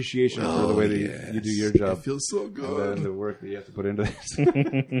appreciation for the way that you do your job. It feels so And good. then the work that you have to put into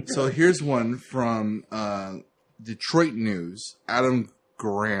this. So here's one from Detroit News. Adam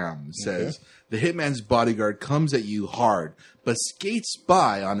Graham says, The Hitman's Bodyguard comes at you hard, but skates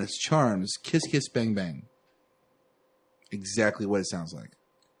by on its charms. Kiss, kiss, bang, bang. Exactly what it sounds like.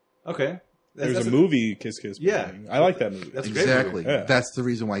 Okay. There's a movie, Kiss Kiss. Yeah. Bang. I like that movie. That's a great Exactly. movie. Yeah. That's the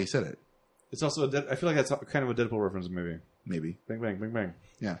reason why he said it. It's also I feel like that's kind of a Deadpool reference, maybe. Maybe. Bang bang bang bang.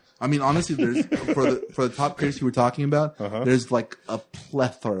 Yeah. I mean, honestly, there's for the top critics you were talking about, there's like a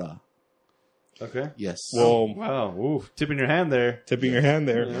plethora Okay. Yes. Well, Wow. Ooh, tipping your hand there. tipping your hand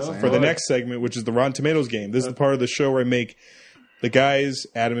there Yes, for the boy. next segment, which is the Rotten Tomatoes game. This is the part of the show where I make the guys,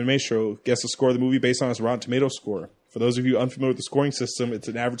 Adam and Maestro, guess the score of the movie based on its Rotten Tomatoes score. For those of you unfamiliar with the scoring system, it's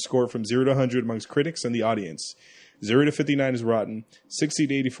an average score from 0 to 100 amongst critics and the audience. 0 to 59 is rotten, 60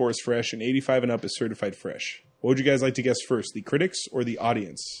 to 84 is fresh, and 85 and up is certified fresh. What would you guys like to guess first, the critics or the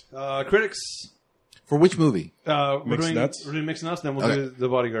audience? Critics. For which movie? We're Mixed doing nuts? We're doing mixed nuts. Then we'll Okay. do The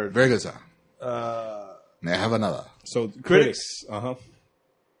Bodyguard. Very good, sir. Uh, May I have another? So Critics. Uh-huh.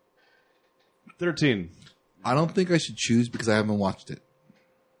 13. I don't think I should choose because I haven't watched it.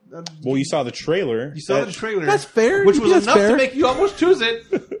 Well, you saw the trailer. You saw the trailer. That's fair. Which You was think enough that's fair? to make you almost choose it.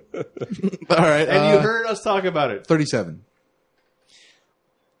 All right. And you heard us talk about it. 37.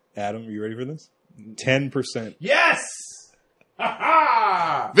 Adam, are you ready for this? 10%. Yes!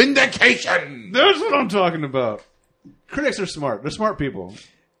 Ha-ha! Vindication! That's what I'm talking about. Critics are smart. They're smart people.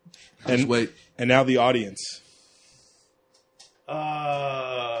 Just wait. And now the audience.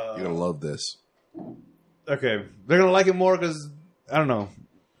 You're going to love this. Okay. They're going to like it more because, I don't know.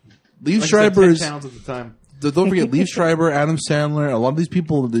 Liev Like Schreiber 10 is... channels at the time. Don't forget, Liev Schreiber, Adam Sandler, a lot of these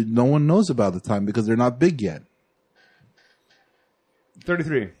people that no one knows about at the time because they're not big yet.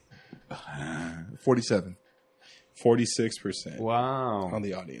 33. 47. 46% Wow. on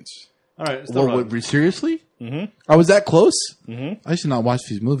the audience. All right. Still Well, wrong. what, seriously? Mm-hmm. I was that close? Mm-hmm. I should not watch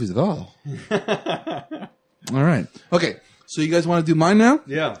these movies at all. All right. Okay. So you guys want to do mine now?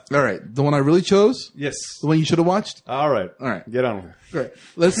 Yeah. All right. The one I really chose? Yes. The one you should have watched? All right. All right. Get on with it. Great.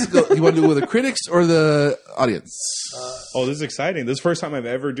 Let's go. You want to do it with the critics or the audience? Oh, this is exciting. This is the first time I'm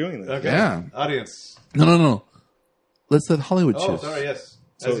ever doing this. Okay. Yeah. Audience. No. Let's let Hollywood Oh, choose. sorry. Yes.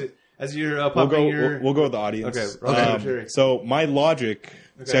 So- As you're We'll popping go. your... We'll go with the audience. Okay. Sherry. So my logic.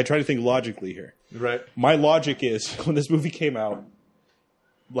 See, Okay. I try to think logically here. Right. My logic is when this movie came out,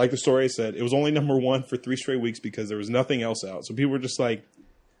 like the story said, it was only number one for 3 straight weeks because there was nothing else out. So people were just like,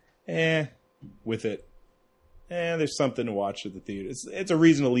 with it. There's something to watch at the theater. It's a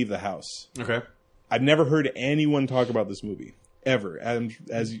reason to leave the house. Okay. I've never heard anyone talk about this movie ever,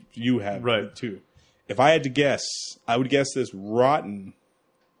 as you have, Right. too. If I had to guess, I would guess this rotten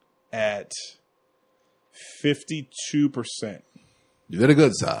at 52%. You did a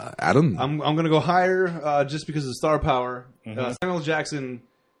good, sir. Adam. I'm going to go higher just because of star power. Samuel L. Jackson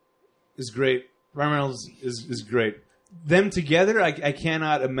is great. Ryan Reynolds is great. Them together, I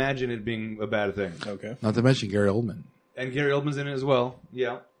cannot imagine it being a bad thing. Okay. Not to mention Gary Oldman. And Gary Oldman's in it as well.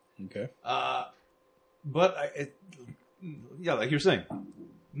 Yeah. Okay. But like you're saying,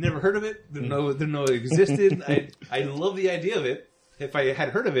 never heard of it. Didn't know it existed. I love the idea of it. If I had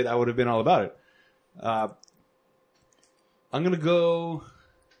heard of it, I would have been all about it. I'm gonna go,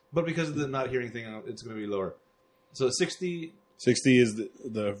 but because of the not hearing thing, it's gonna be lower. So 60. 60 is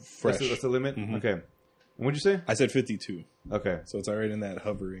the fresh. That's the limit. Okay. And what'd you say? I said 52. Okay. So it's already in that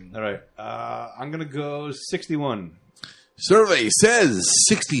hovering. All right. I'm gonna go 61. Survey says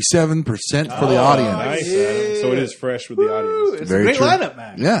 67% for the audience. Nice. Adam. So it is fresh with the audience. It's Very a great true. lineup,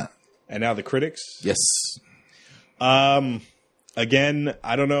 man. Yeah. And now the critics. Yes. Again,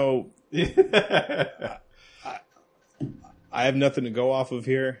 I don't know. I have nothing to go off of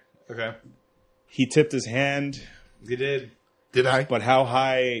here. Okay. He tipped his hand, You did. Did I? but how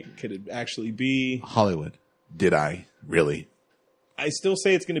high could it actually be? Hollywood. Did I? Really? I still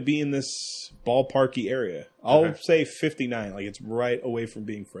say it's going to be in this ballparky area. I'll Okay. say 59. Like it's right away from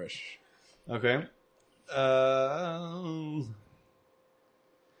being fresh. Okay.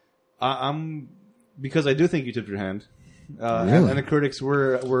 I'm because I do think you tipped your hand, Really? and the critics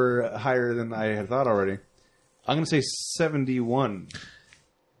were higher than I had thought already. I'm going to say 71.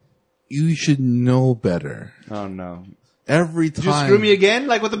 You should know better. Oh no! Every Did you time. screw me again,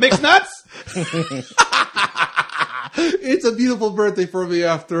 like with the mixed nuts? It's a beautiful birthday for me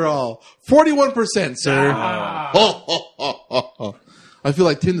after all. 41%, sir. I feel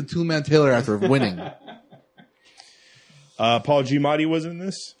like Tim the Two-Man Taylor after winning. Paul Giamatti was in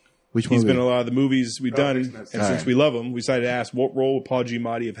this. Which He's movie? been in a lot of the movies we've done, makes and sense. since Alright. we love him, we decided to ask what role would Paul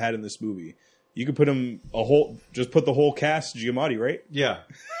Giamatti have had in this movie. You could put him just put the whole cast Giamatti, right? Yeah.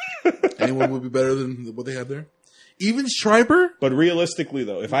 Anyone would be better than what they had there? Even Schreiber? But realistically,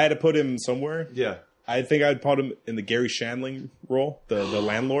 though, if I had to put him somewhere, Yeah. I think I'd put him in the Gary Shandling role, the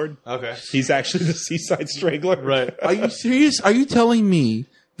landlord. Okay. He's actually the Seaside Strangler. Right. Are you serious? Are you telling me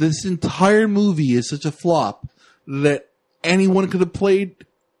this entire movie is such a flop that anyone could have played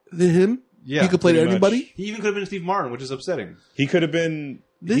him? Yeah, He could play pretty much. anybody? He even could have been Steve Martin, which is upsetting. He could have been.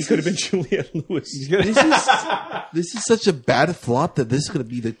 This he could have been is- Juliette Lewis. This is such a bad flop that this could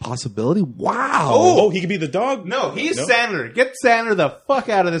be the possibility. Wow. Oh, he could be the dog. No, he's No? Sandler. Get Sandler the fuck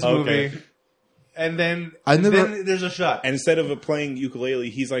out of this Okay. movie. and then then there's a shot. And instead of playing ukulele,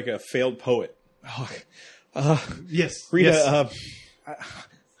 he's like a failed poet. Yes, Rita,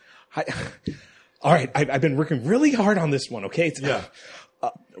 all right, I've been working really hard on this one, okay? Yeah.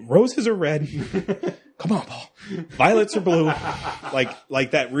 Roses are red. Come on, Paul. Violets are blue.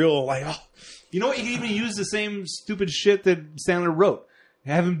 Like that real, like, oh. You know what? You can even use the same stupid shit that Sandler wrote.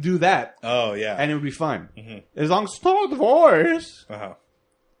 Have him do that, Oh, yeah. and it would be fine. As long as it's not the voice. Uh-huh.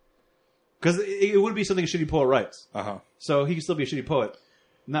 Because it would be something a shitty poet writes. Uh-huh. So he can still be a shitty poet.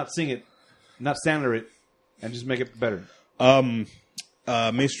 Not sing it, not Sandler it, and just make it better.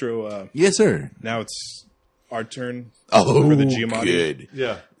 Maestro, Yes, sir. now it's our turn Oh, for the Giamatti. good.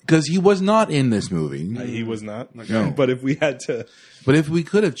 Yeah. Because he was not in this movie. He was not. No. But if we had to... But if we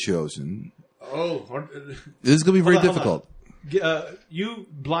could have chosen, Oh. this is going to be very Hold on, difficult. You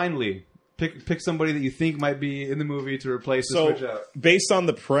blindly pick somebody that you think might be in the movie to replace the So, switch out. based on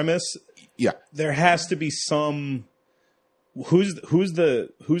the premise, Yeah. there has to be some... Who's the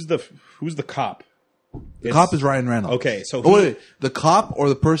cop? The cop is Ryan Reynolds. Okay, so Oh, wait. The cop or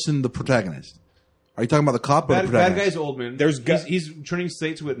the person, the protagonist? Are you talking about the cop or the Bad protagonist? guy's Oldman. There's he's turning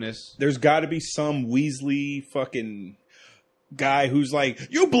state's witness. there's got to be some Weasley fucking guy who's like,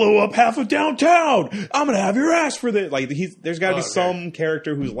 you blew up half of downtown. I'm gonna have your ass for this. Like, there's got to be some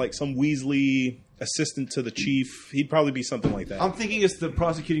character who's like some Weasley assistant to the chief. He'd probably be something like that. I'm thinking it's the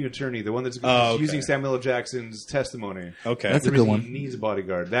prosecuting attorney, the one that's Oh, okay. using Samuel L. Jackson's testimony. Okay, That's a The good reason one. He needs a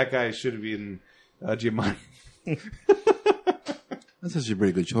bodyguard. That guy should have been Giamatti. That's actually a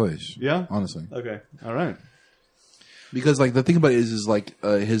pretty good choice. Yeah? Honestly. Okay. All right. Because, like, the thing about it is like,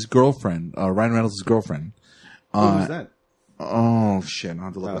 his girlfriend, Ryan Reynolds' girlfriend. Who's that? Oh, shit. I'll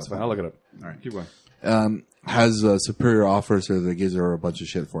have to look No, it that's up. fine. I'll look it up. All right. Keep going. Has a superior officer that gives her a bunch of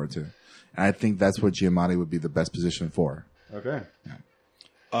shit for it, too. And I think that's what Giamatti would be the best position for. Okay.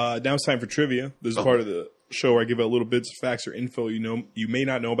 now it's time for trivia. This is part of the show where I give out little bits of facts or info you may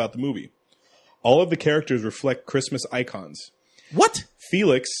not know about the movie. All of the characters reflect Christmas icons. What?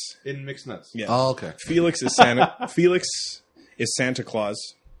 Felix, In Mixed Nuts. yeah. Oh, okay. Felix is Santa. Felix is Santa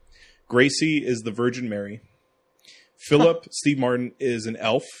Claus. Gracie is the Virgin Mary. Philip, Steve Martin, is an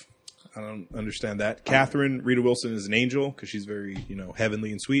elf. I don't understand that. Catherine, Rita Wilson, is an angel because she's very,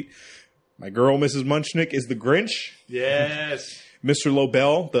 heavenly and sweet. My girl, Mrs. Munchnick, is the Grinch. Yes. Mr.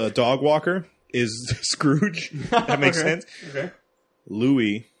 Lobel, the dog walker, is Scrooge. That makes Okay. sense. Okay.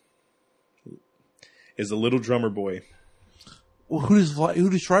 Louis is the little drummer boy. Well, who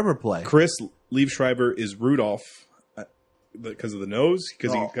does Schreiber play? Chris Liebschreiber is Rudolph because of the nose,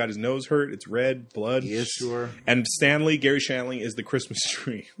 because he got his nose hurt. It's red, blood. Yes. Sure. And Gary Shanley, is the Christmas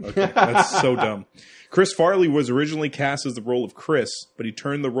tree. Okay, that's so dumb. Chris Farley was originally cast as the role of Chris, but he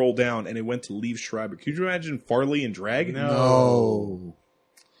turned the role down and it went to Liebschreiber. Could you imagine Farley in drag? No. Oh.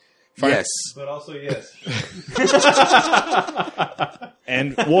 Yes. But also, yes.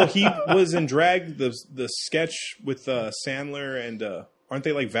 And, well, he was in drag, the sketch with Sandler and, aren't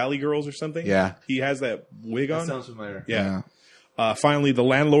they like Valley Girls or something? Yeah. He has that wig That on. sounds familiar. Yeah. Finally, the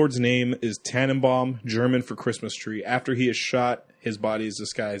landlord's name is Tannenbaum, German for Christmas tree. After he is shot, his body is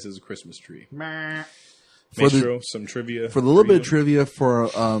disguised as a Christmas tree. Maestro, some trivia. For the little bit you. of trivia for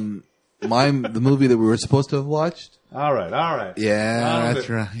the movie that we were supposed to have watched. All right. Yeah, that's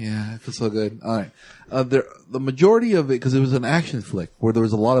right. Yeah, it feels so good. All right. The majority of it, because it was an action flick where there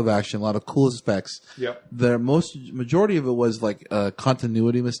was a lot of action, a lot of cool effects. Yep. The majority of it was like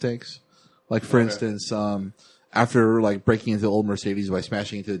continuity mistakes. Like, for instance, after like breaking into the old Mercedes by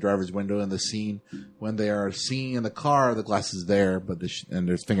smashing into the driver's window in the scene, when they are seen in the car, the glass is there, but and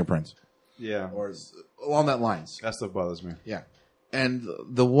there's fingerprints. Yeah. Or along that lines. That stuff bothers me. Yeah. And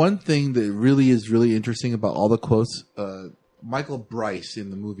the one thing that really is really interesting about all the quotes, Michael Bryce in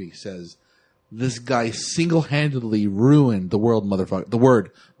the movie says, this guy single-handedly ruined the word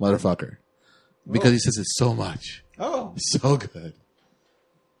motherfucker. Because he says it so much. Oh. So good.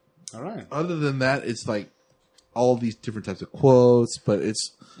 All right. Other than that, it's like all these different types of quotes, but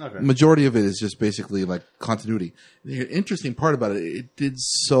it's Okay. majority of it is just basically like continuity. The interesting part about it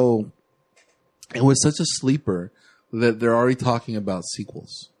was such a sleeper that they're already talking about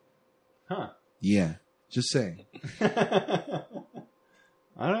sequels. Huh. Yeah, just saying.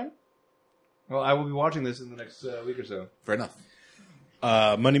 All right. Well, I will be watching this in the next week or so. Fair enough.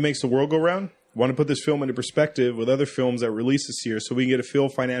 Money makes the world go round. Want to put this film into perspective with other films that released this year so we can get a feel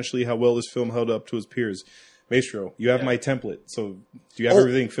financially how well this film held up to its peers. Maestro, you have my template. So do you have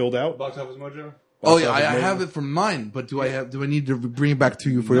everything filled out? Box Office Mojo? Oh yeah, I have it from mine, but do I need to bring it back to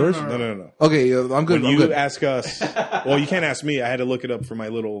you for yours? No. Okay, I'm good. When I'm you good. ask us, well, you can't ask me. I had to look it up for my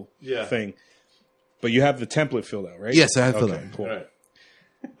little Yeah. thing. But you have the template filled out, right? Yes, I have filled Okay, out. cool. All right.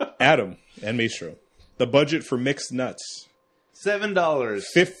 Adam and Maestro. The budget for Mixed Nuts, $7.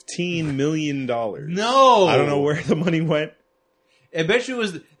 $15 million. No, I don't know where the money went. I bet you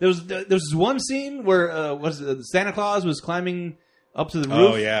there was this one scene where Santa Claus was climbing up to the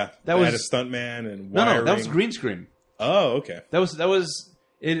roof. Oh yeah, that they had was a stuntman and no, wiring. that was green screen. Oh, okay. That was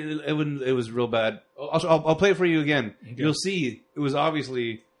it was real bad. I'll play it for you again. Okay. You'll see it was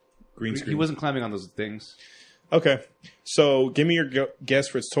obviously green screen. He wasn't climbing on those things. Okay, so give me your guess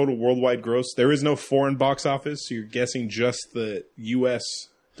for its total worldwide gross. There is no foreign box office, so you're guessing just the U.S.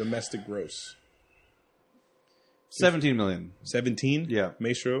 domestic gross. 17 million. 17? Yeah.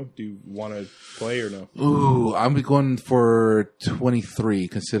 Maestro, do you want to play or no? Ooh, I'm going for 23,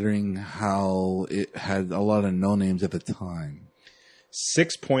 considering how it had a lot of no names at the time.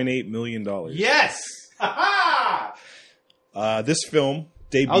 $6.8 million. Yes! This film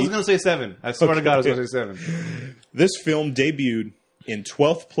debuted... I was going to say 7. I swear to God I was going to say 7. This film debuted in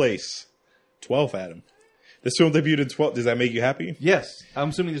 12th place. 12, Adam. This film debuted in 12th. Does that make you happy? Yes. I'm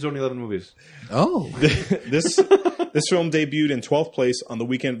assuming there's only 11 movies. Oh. This film debuted in 12th place on the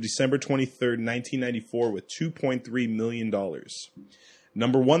weekend of December 23rd, 1994 with $2.3 million.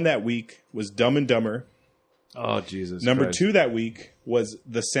 Number 1 that week was Dumb and Dumber. Oh, Jesus Number Christ. 2 that week was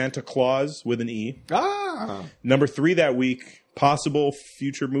The Santa Claus with an E. Ah. Number 3 that week, possible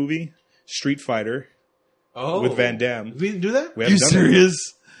future movie, Street Fighter with Van Damme. We didn't do that? We Are you haven't done that.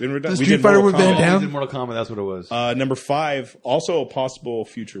 serious? We Street did Fighter Mortal with Van Kombat. Damme? We did Mortal Kombat, that's what it was. Number 5, also a possible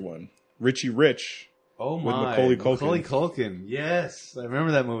future one, Richie Rich. Oh with my! Macaulay Culkin. Macaulay Culkin. Yes, I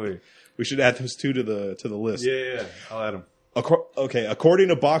remember that movie. We should add those two to the list. Yeah. I'll add them. Okay, according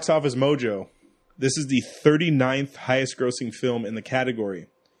to Box Office Mojo, this is the 39th highest grossing film in the category.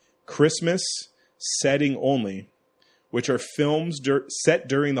 Christmas setting only, which are films set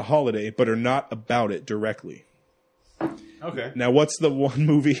during the holiday but are not about it directly. Okay. Now, what's the one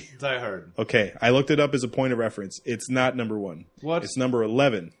movie? Die Hard. Okay, I looked it up as a point of reference. It's not number 1. What? It's number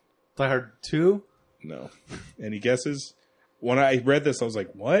 11. Die Hard 2? No. Any guesses? When I read this, I was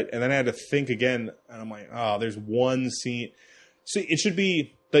like, what? And then I had to think again, and I'm like, oh, there's one scene. See, it should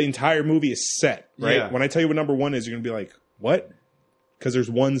be the entire movie is set, right? Yeah. When I tell you what number 1 is, you're going to be like, what? Because there's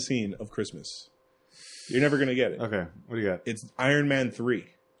one scene of Christmas. You're never going to get it. Okay. What do you got? It's Iron Man 3.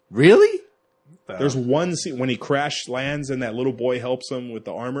 Really? There's one scene when he crash lands and that little boy helps him with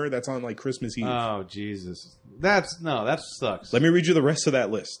the armor. That's on like Christmas Eve. Oh, Jesus. That sucks. Let me read you the rest of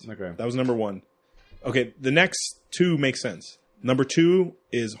that list. Okay. That was number 1. Okay, the next 2 make sense. Number 2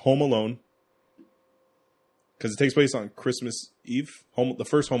 is Home Alone. Because it takes place on Christmas Eve. The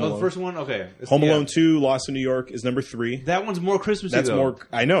first Home Alone. The first one? Okay. Home Alone 2, Lost in New York, is number 3. That one's more Christmassy, That's though. more...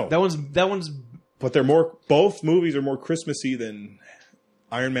 I know. That one's... But they're more... Both movies are more Christmassy than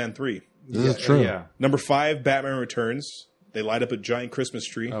Iron Man 3. This is true. Yeah. Number 5, Batman Returns. They light up a giant Christmas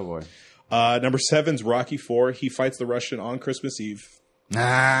tree. Oh, boy. Number 7's Rocky 4. He fights the Russian on Christmas Eve.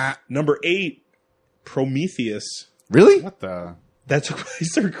 Nah. Number 8, Prometheus. Really? What the... That took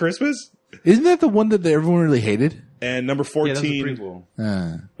place during Christmas? Isn't that the one that everyone really hated? And number Yeah, that's a 14,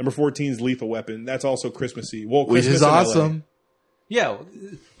 prequel. number 14 is Lethal Weapon. That's also Christmassy. Well, Which Christmas is in LA. awesome. Yeah.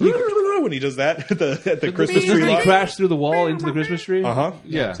 When he does that at the Christmas tree Doesn't he lot. crash through the wall into the Christmas tree? Uh-huh.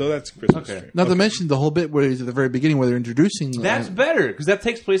 Yeah. So that's Christmas Okay. tree. Not to mention the whole bit where he's at the very beginning where they're introducing... That's better, because that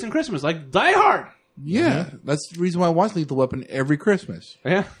takes place in Christmas, like Die Hard. yeah, that's the reason why I watch Lethal Weapon every Christmas.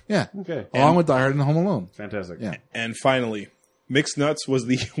 Yeah. Yeah. Okay. Along with Die Hard and Home Alone. Fantastic. Yeah. And finally, Mixed Nuts was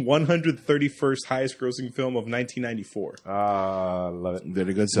the 131st highest grossing film of 1994. Love it.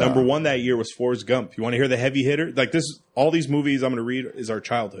 Very good stuff. Number 1 that year was Forrest Gump. You want to hear the heavy hitter? Like this, all these movies I'm going to read is our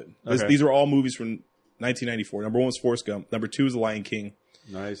childhood. Okay. These are all movies from 1994. Number 1 was Forrest Gump. Number 2 is The Lion King.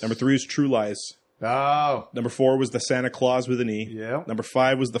 Nice. Number 3 is True Lies. Oh. Number 4 was The Santa Claus with an E. Yeah. Number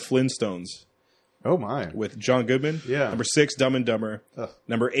 5 was The Flintstones Oh, my. with John Goodman. Yeah. Number 6, Dumb and Dumber. Ugh.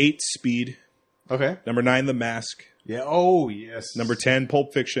 Number 8, Speed. Okay. Number 9, The Mask. Yeah. Oh, yes. Number 10,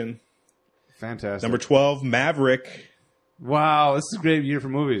 Pulp Fiction. Fantastic. Number 12, Maverick. Wow, this is a great year for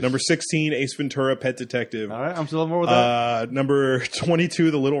movies. Number 16, Ace Ventura, Pet Detective. All right, I'm still more with that. Number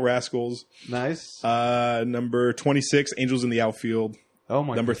 22, The Little Rascals. Nice. Number 26, Angels in the Outfield. Oh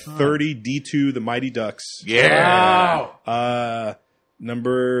my Number God. 30, D2, The Mighty Ducks. Yeah. Wow.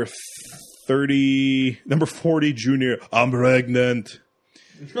 Number 40, Junior. I'm pregnant.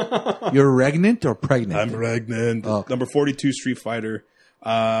 You're regnant or pregnant? I'm pregnant. Oh. Number 42, Street Fighter.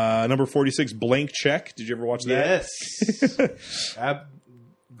 Number 46, Blank Check. Did you ever watch that? Yes.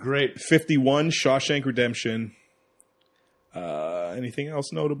 Great. 51, Shawshank Redemption. Anything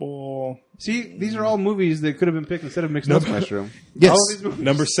else notable? See, these are all movies that could have been picked instead of Mixed Nuts Maestro. Yes. All of these movies.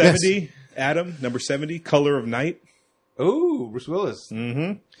 Number 70, Adam. Number 70, Color of Night. Oh, Bruce Willis.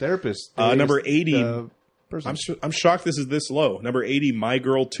 Mm-hmm. Therapist. Number 80. Person. I'm shocked this is this low. Number 80, My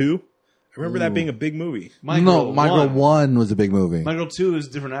Girl 2. I remember that being a big movie. My Girl 1 was a big movie. My Girl 2 is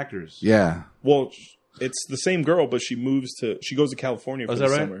different actors. Yeah. Well, it's the same girl, but she goes to California for Oh, is the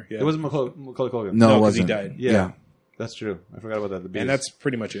that right? summer. Yeah. It wasn't Macaulay Culkin. No, it 'cause he wasn't. died. Yeah. That's true. I forgot about that. The bees. And that's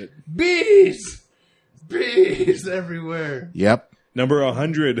pretty much it. bees! Bees everywhere. Yep. Number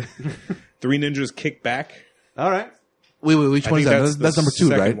 100, Three Ninjas Kick Back. All right. Wait, which I one is think that? that's That's the number 2,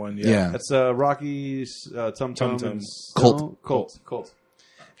 second right? one, yeah. That's Rocky, Tum Tum, Tum. and Colt. Colt.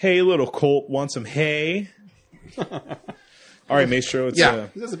 Hey, little Colt, want some hay? All right, Maestro. It's, Yeah.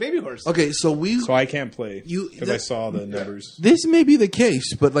 That's a baby horse. Okay, so so I can't play You- because I saw the numbers. this may be the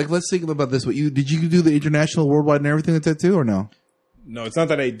case, but like, let's think about this. Did you do the international, worldwide, and everything with that too, or no? No, it's not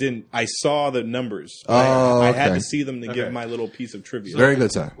that I didn't. I saw the numbers. Oh, I had okay. to see them to Okay. give my little piece of trivia. Very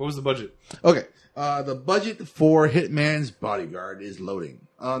good, sir. What was the budget? Okay, the budget for Hitman's Bodyguard is loading.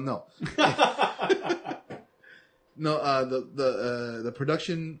 No, no. The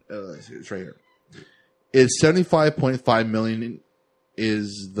production it's right here. Is $75.5 million.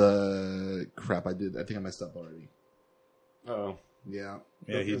 Is the crap I did? I think I messed up already. Oh, Yeah,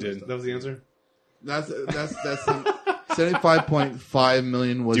 Yeah, he did. that was the answer. that's 75.5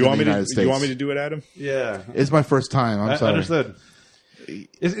 million was Do you want in me the to? United Do States. you want me to do it, Adam? Yeah, It's my first time. I'm I sorry. understood.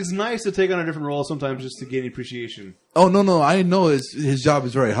 It's nice to take on a different role sometimes just to gain appreciation. Oh no! I know his job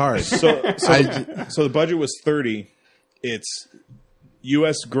is very hard. So the budget was 30. Its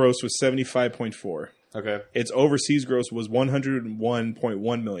U.S. gross was 75.4. Okay, Its overseas gross was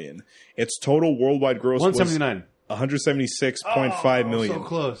 101.1 million. Its total worldwide gross was 179. 176.5 million. So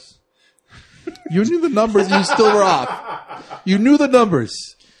close. You knew the numbers, and you still were off. You knew the numbers.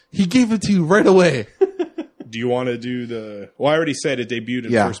 He gave it to you right away. Do you want to do the? Well, I already said it debuted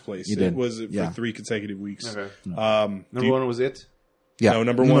in Yeah, first place. you did. It was for Yeah. 3 consecutive weeks. Okay. Do Number you- one was it. Yeah. No,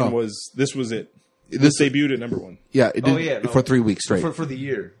 number one was this was it. This debuted at number 1. Yeah. It did Oh, yeah, no. for 3 weeks straight. For the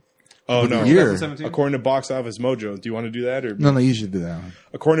year. Oh no! the year. 2017? According to Box Office Mojo, do you want to do that or No, you should do that.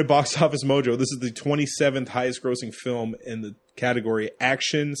 According to Box Office Mojo, this is the 27th highest grossing film in the category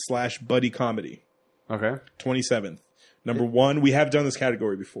action/buddy comedy. Okay. 27th. Number 1, we have done this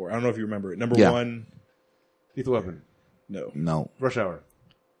category before. I don't know if you remember it. Number Yeah. 1, Lethal Weapon. no. No. Rush Hour.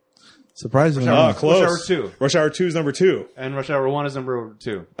 Surprisingly, Ah, close. Rush Hour 2. Rush Hour 2 is number 2. And Rush Hour 1 is number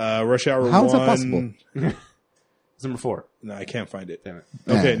 2. Rush Hour How 1. is that possible? It's number 4. No, I can't find it. Damn it.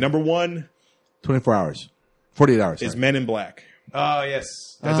 Okay, Yeah. number 1 24 hours, 48 hours. is sorry. Men in Black. Oh, yes.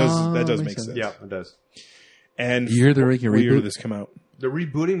 That does makes make sense. sense. Yeah, it does. And You hear they're making a what year reboot? did this come out? The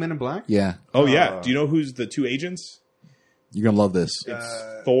rebooting Men in Black? Yeah, Oh yeah. Do you know who's the 2 agents? you're gonna love this. It's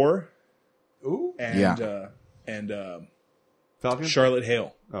Thor Ooh. and Yeah. Falcon? Charlotte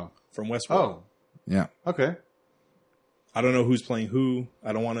Hale Oh. from Westworld. Oh. Yeah, Okay. I don't know who's playing who.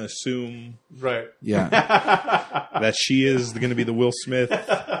 I don't want to assume Right. yeah. that she is going to be the Will Smith.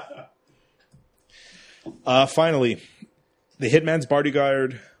 Finally, The Hitman's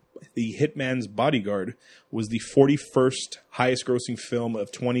Bodyguard. The Hitman's Bodyguard was the 41st highest grossing film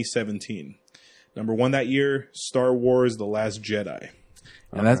of 2017. Number 1 that year, Star Wars: The Last Jedi.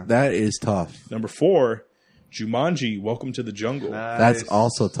 And that is tough. Number 4, Jumanji: Welcome to the Jungle. That's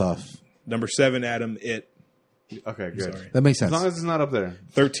also tough. Number 7, Adam, It. Okay, good. Sorry. That makes As sense. long as it's not up there.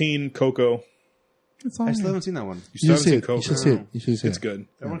 13, Coco. It's all I still right. haven't seen that one. You still You haven't should see seen it. Coco? You should see it. You should see It's it. good.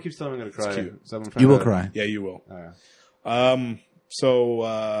 Everyone keeps telling me I'm going to cry. cute. So I'm trying You will to- cry. Yeah, you will. Oh, yeah.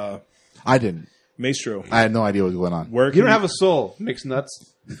 So, I didn't. Maestro, I had no idea what was going on. where can You don't have a soul. Mixed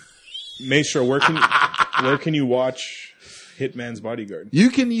nuts. Maestro, where can you watch Hitman's Bodyguard? You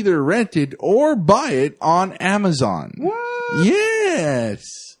can either rent it or buy it on Amazon. What? Yes.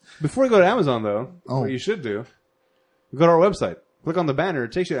 Before you go to Amazon, though, Oh. what you should do, go to our website. Click on the banner.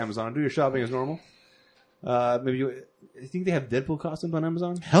 It takes you to Amazon. Do your shopping as normal. Maybe you think they have Deadpool costumes on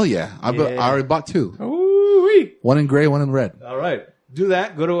Amazon? Hell yeah. I already bought 2. Ooh-wee. One in gray, one in red. All right. Do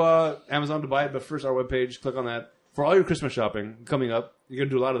that. Go to Amazon to buy it, but first our webpage. Click on that. For all your Christmas shopping coming up, you're going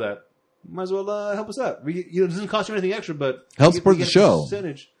to do a lot of that. Might as well help us out. It doesn't cost you anything extra, but Help we support get the a show.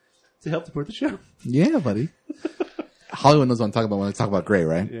 percentage to help support the show. Yeah, buddy. Hollywood knows what I'm talking about when I talk about gray,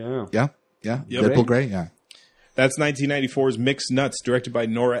 right? Yeah. Yeah? Yeah? Yep. Deadpool gray? Yeah. That's 1994's Mixed Nuts, directed by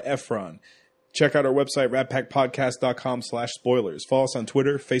Nora Ephron. Check out our website, ratpackpodcast.com/spoilers. Follow us on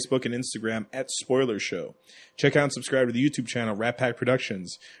Twitter, Facebook, and Instagram at Spoilers Show. Check out and subscribe to the YouTube channel, Rat Pack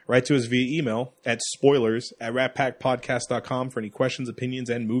Productions. Write to us via email at spoilers@ratpackpodcast.com for any questions, opinions,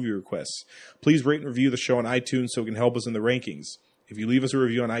 and movie requests. Please rate and review the show on iTunes so it can help us in the rankings. If you leave us a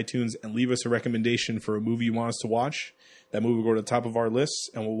review on iTunes and leave us a recommendation for a movie you want us to watch, that movie will go to the top of our lists,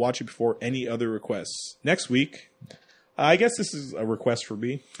 and we'll watch it before any other requests. Next week, I guess this is a request for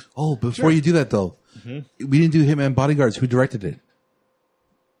me. Oh, before you do that though, we didn't do Hitman Bodyguards. Who directed it?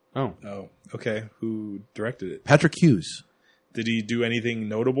 Oh. Oh, okay. Who directed it? Patrick Hughes. Did he do anything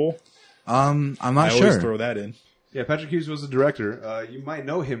notable? I'm I not always sure. throw that in. Yeah, Patrick Hughes was the director. You might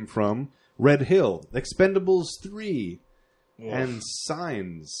know him from Red Hill, Expendables 3, and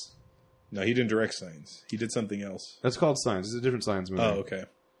Signs. No, he didn't direct Signs. He did something else. That's called Signs. It's a different Signs movie. Oh, okay.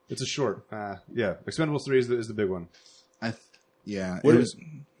 It's a short. Yeah, Expendables 3 is the big one. Yeah. What it are, was,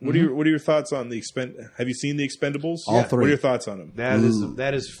 what are your thoughts on the Have you seen the Expendables? All three. What are your thoughts on them?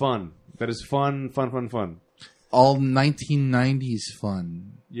 That is fun. That is fun. all 1990s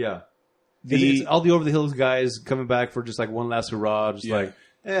fun. Yeah. It's all the Over the Hills guys coming back for just like one last hurrah. Just like,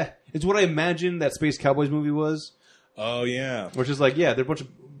 it's what I imagined that Space Cowboys movie was. Oh, yeah. Which is like, they're a bunch of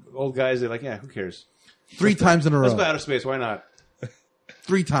old guys. They're like, who cares? 3 times in a Let's row. go outer space. Why not?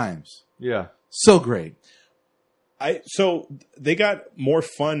 3 times. Yeah. So great. So they got more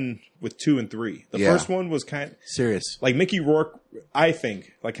fun with 2 and 3. The Yeah. first one was kind of Serious. like Mickey Rourke, I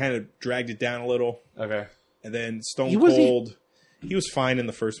think, like kind of dragged it down a little. Okay. And then Stone He was- Cold, he was fine in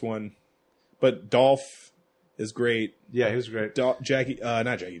the first one. But Dolph is great. Yeah, he was great. Not Jackie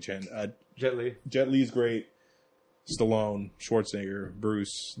Chan. Jet Li. Jet Li's great. Stallone, Schwarzenegger,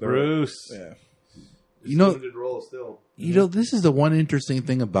 Bruce. Yeah. You know, Limited role still. this is the one interesting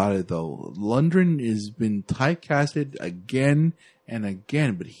thing about it, though. Lundgren has been typecasted again and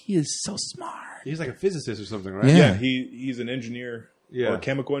again, but he is so smart. He's like a physicist or something, right? Yeah. Yeah, he's an engineer or Yeah. a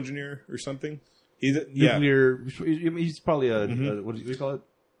chemical engineer or something. He's Nuclear. He's probably a what do you call it?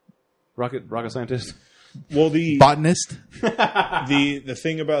 Rocket scientist. Well, the Botanist. the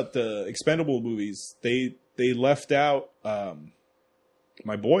thing about the Expendable movies, they left out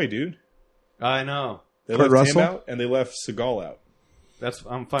my boy, dude. I know. They Kurt left him Russell? out and they left Seagal out.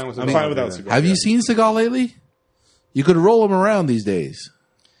 I'm fine with. I'm fine without Seagal. Have you seen Seagal lately? You could roll him around these days.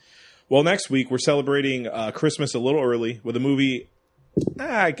 Well, next week we're celebrating Christmas a little early with a movie.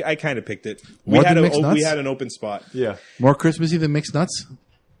 I kind of picked it. More than Mixed We Nuts? had an open spot. Yeah. More Christmassy than Mixed Nuts?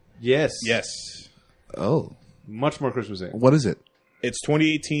 Yes. Yes, Oh. Much more Christmassy. What is it? it's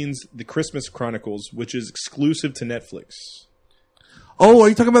 2018's The Christmas Chronicles, which is exclusive to Netflix. Oh, are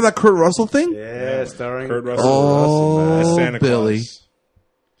you talking about that Kurt Russell thing? Yeah, starring Kurt Russell. Oh, as Santa Billy. Claus.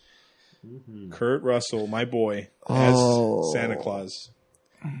 Kurt Russell, my boy, Oh. as Santa Claus.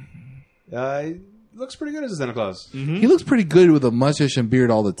 He looks pretty good as a Santa Claus. He looks pretty good with a mustache and beard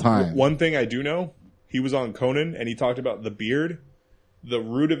all the time. One thing I do know, he was on Conan and he talked about the beard. The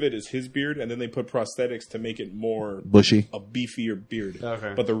root of it is his beard, and then they put prosthetics to make it more Bushy. a beefier beard.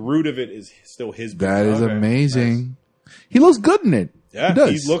 Okay. But the root of it is still his beard. That is Okay, amazing. He looks good in it. Yeah, he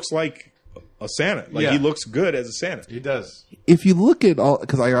does. he looks like a Santa. Like Yeah. he looks good as a Santa. He does. If you look at all,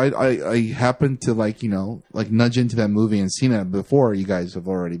 because I happened to like nudge into that movie and seen it before you guys have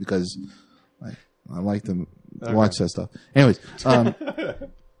already because I like to watch that stuff. Anyways,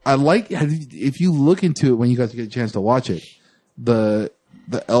 I like if you look into it when you guys get a chance to watch it, the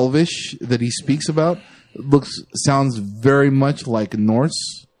Elvish that he speaks about sounds very much like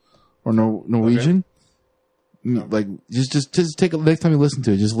Norse or Norwegian. Like just take next time you listen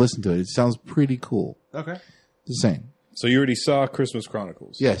to it, just listen to it. It sounds pretty cool. Okay. Just saying. So you already saw Christmas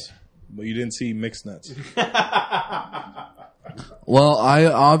Chronicles. Yes. But you didn't see Mixed Nuts. Well, I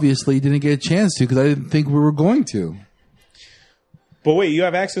obviously didn't get a chance to because I didn't think we were going to. But wait, you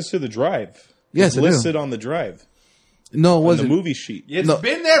have access to the drive. Yes, it's I do. listed on the drive. No, it On the wasn't. movie sheet. It's No.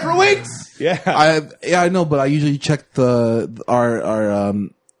 been there for weeks. Yeah. I know, but I usually check our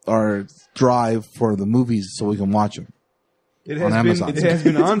drive for the movies so we can watch them. It On Amazon. It has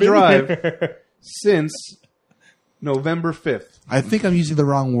been on Drive since November 5th. I think I'm using the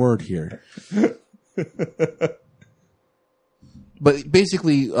wrong word here. But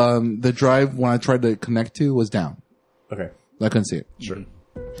basically, the drive when I tried to connect to was down. Okay. I couldn't see it. Sure.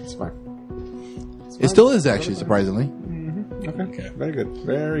 It's fine. It still is actually, surprisingly. Okay. Very good.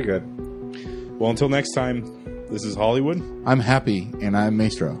 Very good. Well, until next time, this is Hollywood. I'm happy and I'm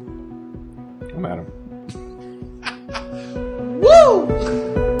Maestro. I'm Adam.